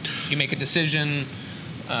 you make a decision,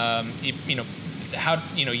 you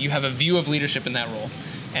have a view of leadership in that role,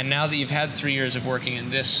 and now that you've had 3 years of working in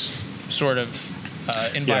this sort of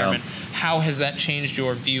environment, how has that changed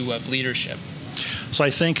your view of leadership? So I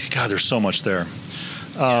think, God, there's so much there.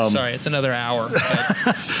 Sorry, it's another hour.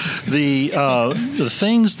 The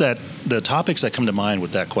things the topics that come to mind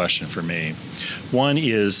with that question for me, one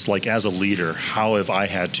is, as a leader, how have I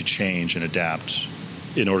had to change and adapt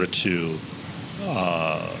in order to,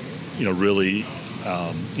 really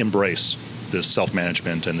embrace this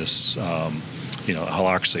self-management and this,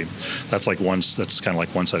 holacracy. That's kind of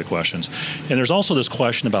like one set of questions. And there's also this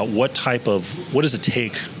question about what does it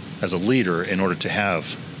take as a leader in order to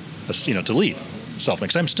have, to lead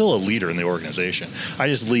self-management. I'm still a leader in the organization. I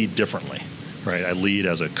just lead differently. right? I lead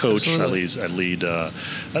as a coach. Absolutely. I lead.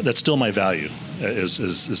 That's still my value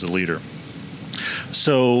as a leader.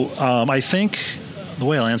 So I think the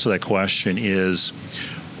way I'll answer that question is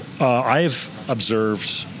I've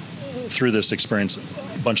observed through this experience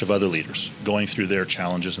a bunch of other leaders going through their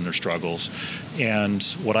challenges and their struggles. And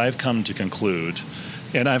what I've come to conclude,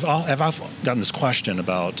 and I've gotten this question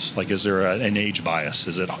about, like, is there an age bias?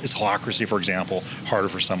 Is holacracy, for example, harder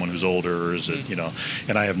for someone who's older? Or is it,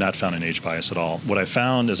 and I have not found an age bias at all. What I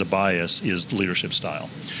found as a bias is leadership style.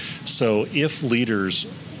 So if leaders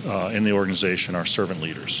in the organization are servant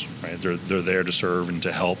leaders, right? They're there to serve and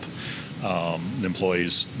to help the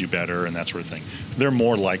employees do better and that sort of thing. They're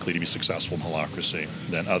more likely to be successful in holacracy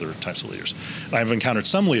than other types of leaders. I've encountered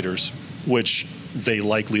some leaders which they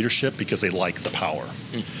like leadership because they like the power.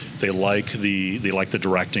 They like the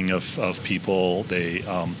directing of people. They're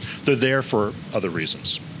there for other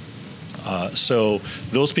reasons. So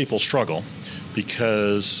those people struggle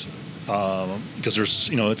because there's,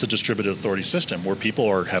 it's a distributed authority system where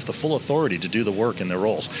people have the full authority to do the work in their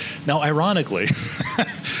roles. Now, ironically,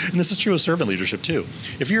 and this is true of servant leadership too,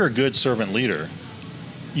 if you're a good servant leader,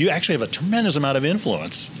 you actually have a tremendous amount of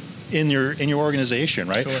influence in your organization,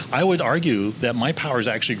 right? Sure. I would argue that my power is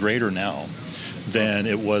actually greater now than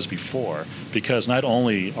it was before, because not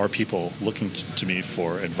only are people looking to me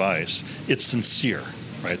for advice, it's sincere.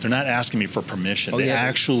 Right, they're not asking me for permission. They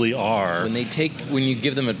actually are. When you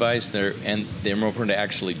give them advice, they're more prone to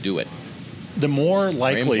actually do it. They're more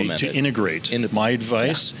likely to integrate my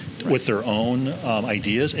advice with their own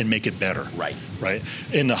ideas and make it better. Right. Right.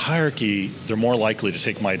 In the hierarchy, they're more likely to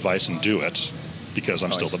take my advice and do it because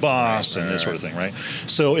I'm still the boss and this sort of thing. Right.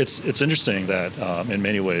 So it's interesting that in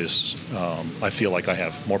many ways I feel like I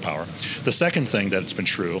have more power. The second thing that's been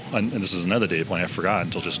true, and this is another data point I forgot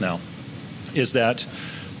until just now, is that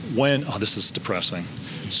this is depressing.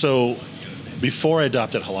 So before I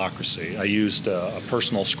adopted holacracy, I used a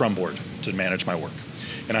personal Scrum board to manage my work.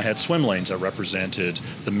 And I had swim lanes that represented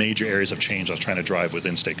the major areas of change I was trying to drive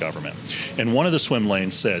within state government. And one of the swim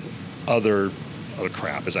lanes said other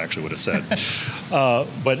crap is actually what it said.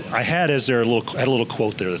 But I had a little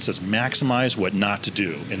quote there that says, maximize what not to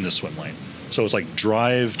do in this swim lane. So it's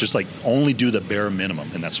like only do the bare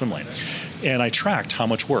minimum in that swim lane. And I tracked how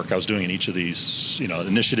much work I was doing in each of these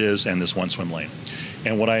initiatives and this one swim lane.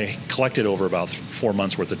 And what I collected over about 4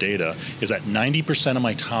 months worth of data is that 90% of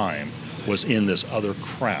my time was in this other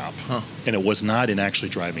crap, and it was not in actually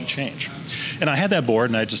driving change. And I had that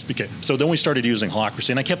board, and so then we started using holacracy,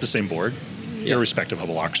 and I kept the same board, irrespective of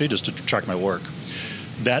holacracy, just to track my work.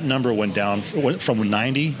 That number went down from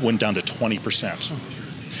 90, went down to 20%.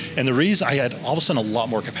 And the reason I had all of a sudden a lot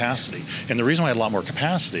more capacity, and the reason why I had a lot more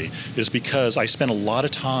capacity is because I spent a lot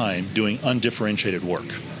of time doing undifferentiated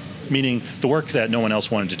work, meaning the work that no one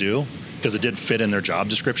else wanted to do because it didn't fit in their job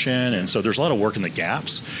description. And so there's a lot of work in the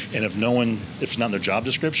gaps. And if it's not in their job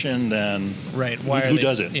description, then who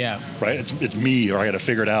does it? Yeah. Right? It's me, or I got to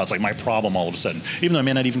figure it out. It's like my problem all of a sudden, even though I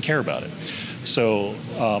may not even care about it. So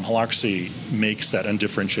holacracy makes that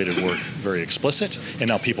undifferentiated work very explicit, and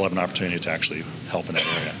now people have an opportunity to actually help in that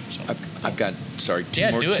area. So. I've got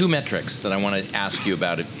two metrics that I want to ask you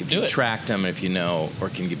about. If you tracked them, if you know, or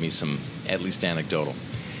can give me some at least anecdotal.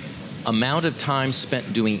 Amount of time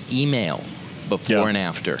spent doing email before and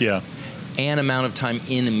after. Yeah. And amount of time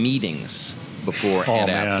in meetings before and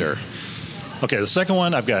after. Okay, the second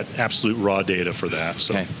one, I've got absolute raw data for that.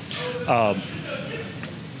 So,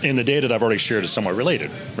 and the data that I've already shared is somewhat related,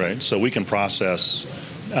 right? So we can process,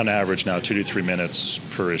 on average now, 2 to 3 minutes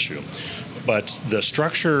per issue. But the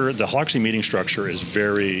holacracy meeting structure is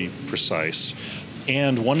very precise.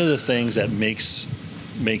 And one of the things that makes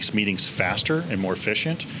meetings faster and more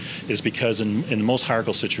efficient is because in the most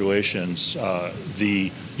hierarchical situations,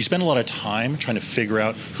 you spend a lot of time trying to figure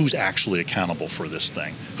out who's actually accountable for this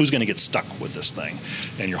thing, who's going to get stuck with this thing,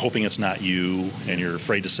 and you're hoping it's not you, and you're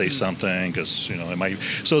afraid to say something because it might.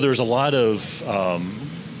 So there's a lot of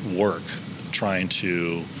work trying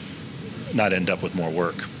to not end up with more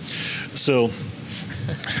work. So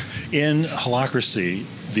in holacracy,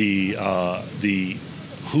 the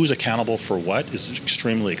who's accountable for what is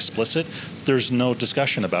extremely explicit. There's no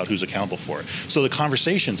discussion about who's accountable for it. So the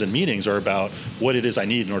conversations and meetings are about what it is I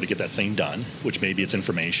need in order to get that thing done, which maybe it's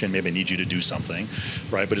information, maybe I need you to do something,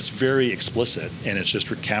 right? But it's very explicit, and it's just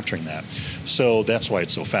capturing that. So that's why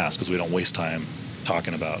it's so fast, because we don't waste time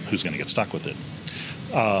talking about who's going to get stuck with it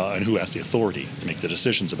and who has the authority to make the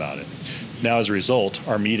decisions about it. Now, as a result,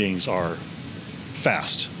 our meetings are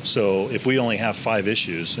fast. So if we only have 5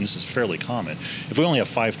 issues, and this is fairly common, if we only have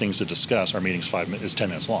 5 things to discuss, our meeting's 10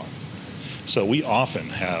 minutes long. So we often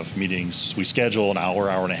have meetings, we schedule an hour,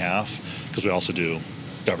 hour and a half, because we also do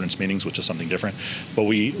governance meetings, which is something different. But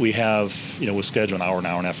we have, we'll schedule an hour and a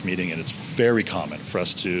half meeting, and it's very common for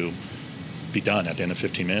us to be done at the end of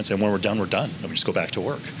 15 minutes. And when we're done, and we just go back to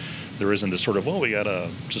work. There isn't this sort of, we got to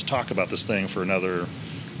just talk about this thing for another.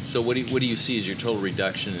 So what do you see as your total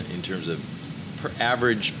reduction in terms of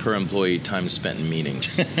average per employee time spent in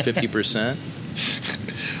meetings? 50%?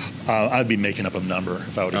 I'd be making up a number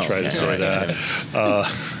if I were to try to say that.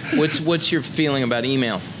 What's your feeling about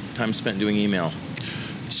email? Time spent doing email?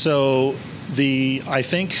 So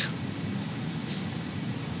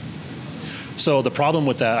the problem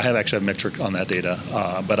with that, I have a metric on that data,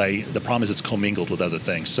 but the problem is it's commingled with other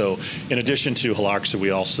things. So in addition to Holacracy,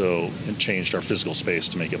 we also changed our physical space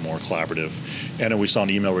to make it more collaborative. And we saw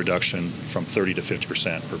an email reduction from 30 to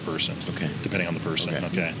 50% per person, depending on the person.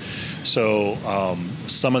 Okay. So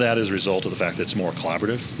some of that is a result of the fact that it's more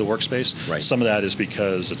collaborative, the workspace. Right. Some of that is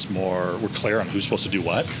because we're clear on who's supposed to do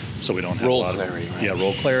what, so we don't have role a lot clarity. of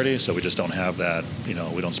role clarity. So we just don't have that. We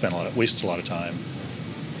don't waste a lot of time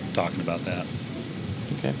talking about that.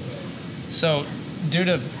 Okay. So, due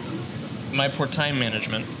to my poor time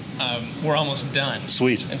management, we're almost done.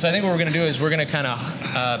 Sweet. And so I think what we're going to do is we're going to kind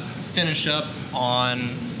of finish up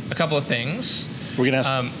on a couple of things. We're going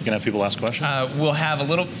to have people ask questions? We'll have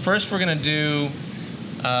first we're going to do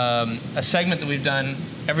a segment that we've done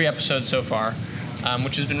every episode so far,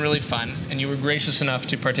 which has been really fun, and you were gracious enough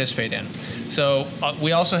to participate in. So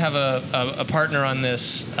we also have a partner on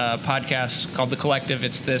this podcast called The Collective.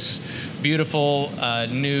 It's this beautiful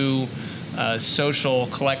new social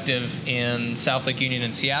collective in South Lake Union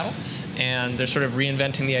in Seattle, and they're sort of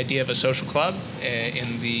reinventing the idea of a social club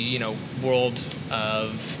in the world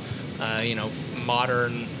of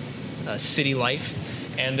modern city life.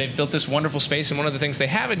 And they've built this wonderful space, and one of the things they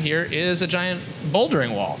have in here is a giant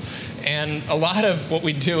bouldering wall. And a lot of what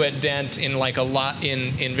we do at Dent in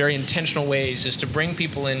very intentional ways is to bring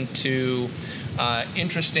people into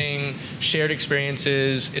interesting shared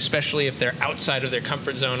experiences, especially if they're outside of their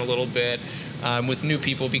comfort zone a little bit, with new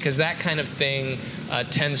people, because that kind of thing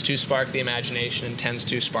tends to spark the imagination and tends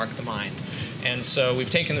to spark the mind. And so we've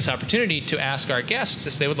taken this opportunity to ask our guests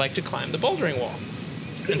if they would like to climb the bouldering wall.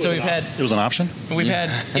 And so we've had... It was an option?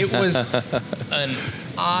 It was an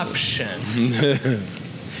option.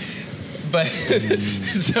 But,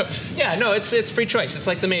 it's free choice. It's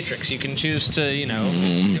like the Matrix. You can choose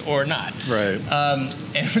to, or not. Right.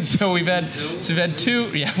 And so we've had two,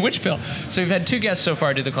 which pill? So we've had two guests so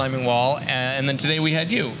far do the climbing wall, and then today we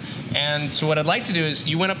had you. And so what I'd like to do is,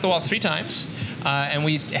 you went up the wall 3 times, and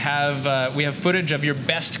we have footage of your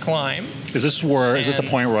best climb. Is this the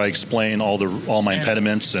point where I explain all my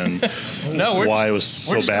impediments and why it was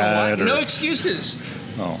so bad? No excuses.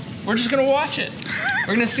 Oh. We're just going to watch it.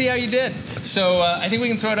 We're going to see how you did. So I think we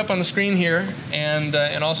can throw it up on the screen here and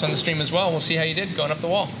also on the stream as well. We'll see how you did going up the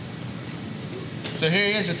wall. So here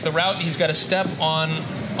he is. It's the route. He's got to step on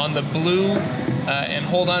the blue and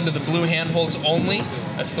hold on to the blue handholds only.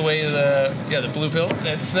 That's the way the blue pill.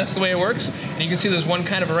 That's the way it works. And you can see there's one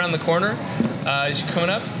kind of around the corner. As you're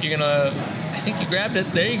coming up, you're going to, I think you grabbed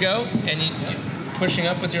it. There you go. And you're pushing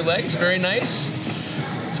up with your legs. Very nice.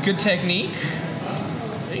 It's good technique.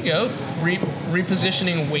 There you go.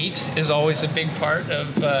 Repositioning weight is always a big part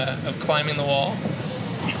of climbing the wall.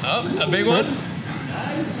 Oh, a big one.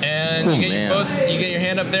 And you get your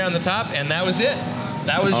hand up there on the top, and that was it.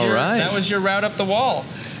 That was your route up the wall.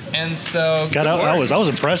 And so I was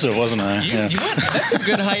impressive, wasn't I? You went. That's a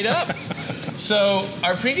good height up. So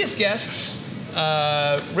our previous guests,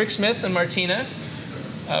 Rick Smith and Martina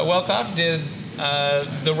Welkoff, did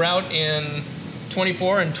the route in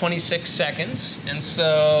 24 and 26 seconds, and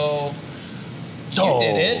so you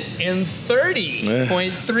did it in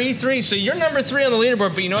 30.33. So you're number 3 on the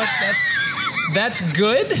leaderboard, but you know what? That's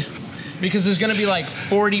good, because there's going to be like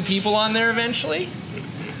 40 people on there eventually.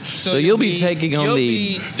 So you'll be taking on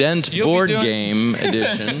the Dent board game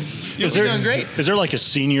edition. Is there like a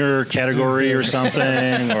senior category or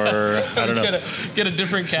something, or I don't know? Get a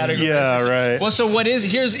different category. Yeah, right. Well, so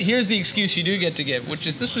here's the excuse you do get to give, which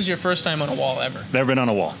is this was your first time on a wall ever. Never been on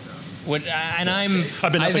a wall. I've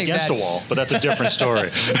been up against a wall, but that's a different story.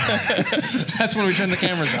 That's when we turn the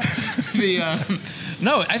cameras off.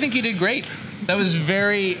 No, I think you did great. That was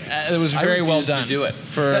very well done. To do it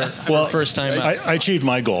for first time. I achieved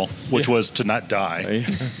my goal, which was to not die.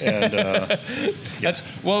 And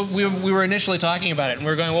we were initially talking about it, and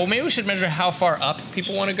we were going, well, maybe we should measure how far up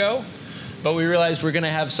people want to go. But we realized we're going to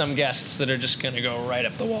have some guests that are just going to go right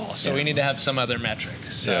up the wall, so we need to have some other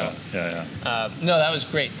metrics. So, no, that was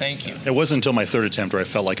great. Thank you. It wasn't until my 3rd attempt where I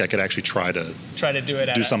felt like I could actually try to do it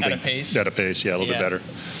at a pace. At a pace, a little bit better.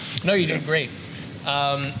 No, you did great.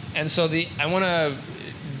 And so I want to,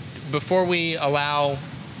 before we allow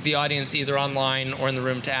the audience either online or in the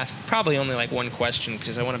room to ask probably only like one question,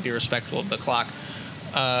 because I want to be respectful of the clock,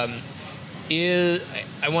 I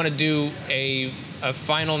want to do a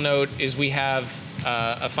final note is we have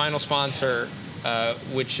a final sponsor,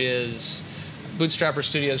 which is Bootstrapper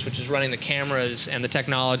Studios, which is running the cameras and the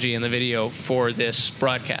technology and the video for this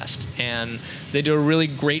broadcast. And they do a really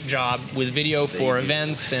great job with video for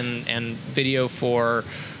events and video for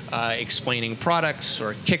explaining products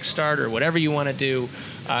or Kickstarter or whatever you want to do.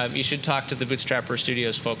 You should talk to the Bootstrapper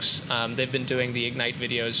Studios folks. They've been doing the Ignite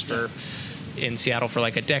videos in Seattle for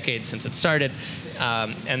like a decade since it started.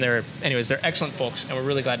 And they're excellent folks, and we're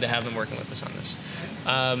really glad to have them working with us on this.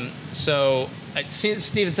 So,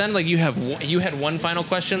 Steve, it sounded like you had one final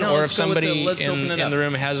question, or if somebody in the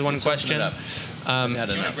room has one question, you want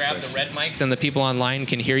to grab the red mic, then the people online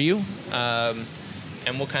can hear you, and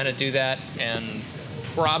we'll kind of do that. And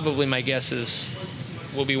probably my guess is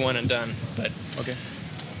we'll be one and done. But okay.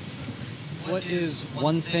 What is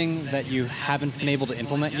one thing that you haven't been able to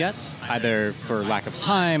implement yet, either for lack of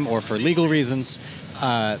time or for legal reasons,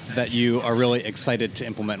 that you are really excited to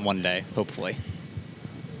implement one day, hopefully?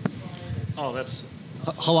 Oh, that's...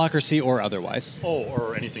 Holacracy or otherwise. Oh,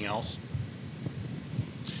 or anything else?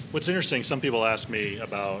 What's interesting, some people ask me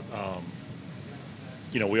about,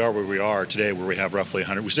 we are where we are today, where we have roughly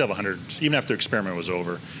 100. We still have 100, even after the experiment was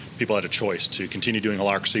over. People had a choice to continue doing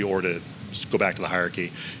Holacracy or to go back to the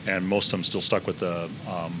hierarchy, and most of them still stuck with the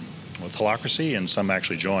with Holacracy, and some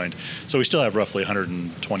actually joined. So we still have roughly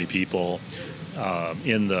 120 people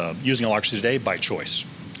using Holacracy today by choice.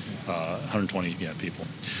 120 people.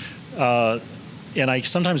 And I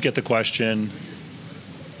sometimes get the question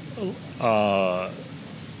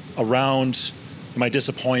around, am I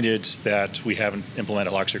disappointed that we haven't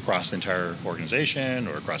implemented Holacracy across the entire organization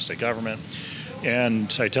or across state government?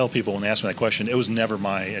 And I tell people when they ask me that question, it was never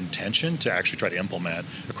my intention to actually try to implement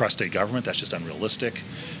across state government. That's just unrealistic.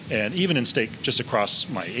 And even in state, just across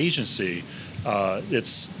my agency,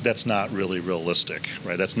 that's not really realistic,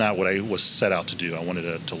 right? That's not what I was set out to do. I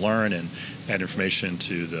wanted to learn and add information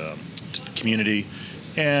to the community,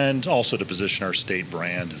 and also to position our state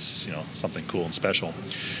brand as something cool and special.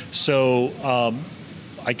 So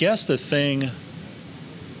I guess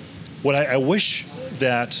what I wish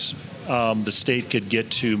that the state could get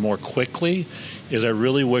to more quickly is I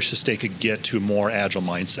really wish the state could get to a more agile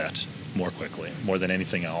mindset more quickly, more than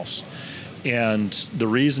anything else. And the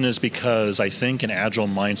reason is because I think an agile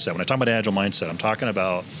mindset, when I talk about agile mindset, I'm talking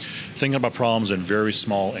about thinking about problems in very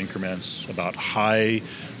small increments, about high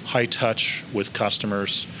touch with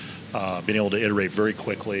customers, being able to iterate very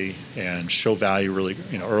quickly and show value really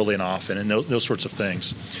early and often, and those sorts of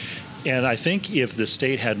things. And I think if the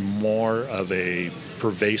state had more of a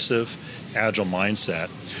pervasive agile mindset,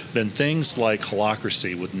 then things like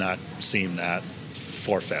Holacracy would not seem that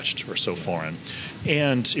far-fetched or so foreign,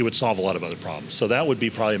 and it would solve a lot of other problems. So that would be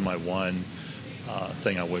probably my one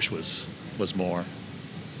thing I wish was more.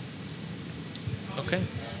 Okay.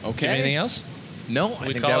 Anything else? No, I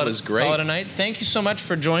think that was great. Call it a night. Thank you so much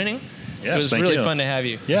for joining. Yes, it was really fun to have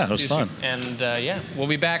you. Yeah, it was fun. And we'll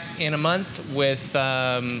be back in a month with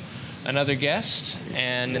another guest,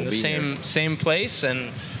 and in the same place,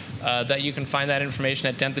 and that you can find that information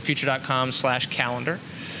at dentthefuture.com/calendar.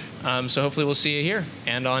 So hopefully we'll see you here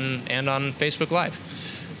and on Facebook Live.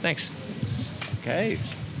 Thanks. Okay.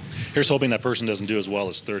 Here's hoping that person doesn't do as well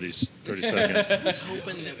as 30 seconds. I was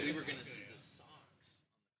hoping that we were going to see.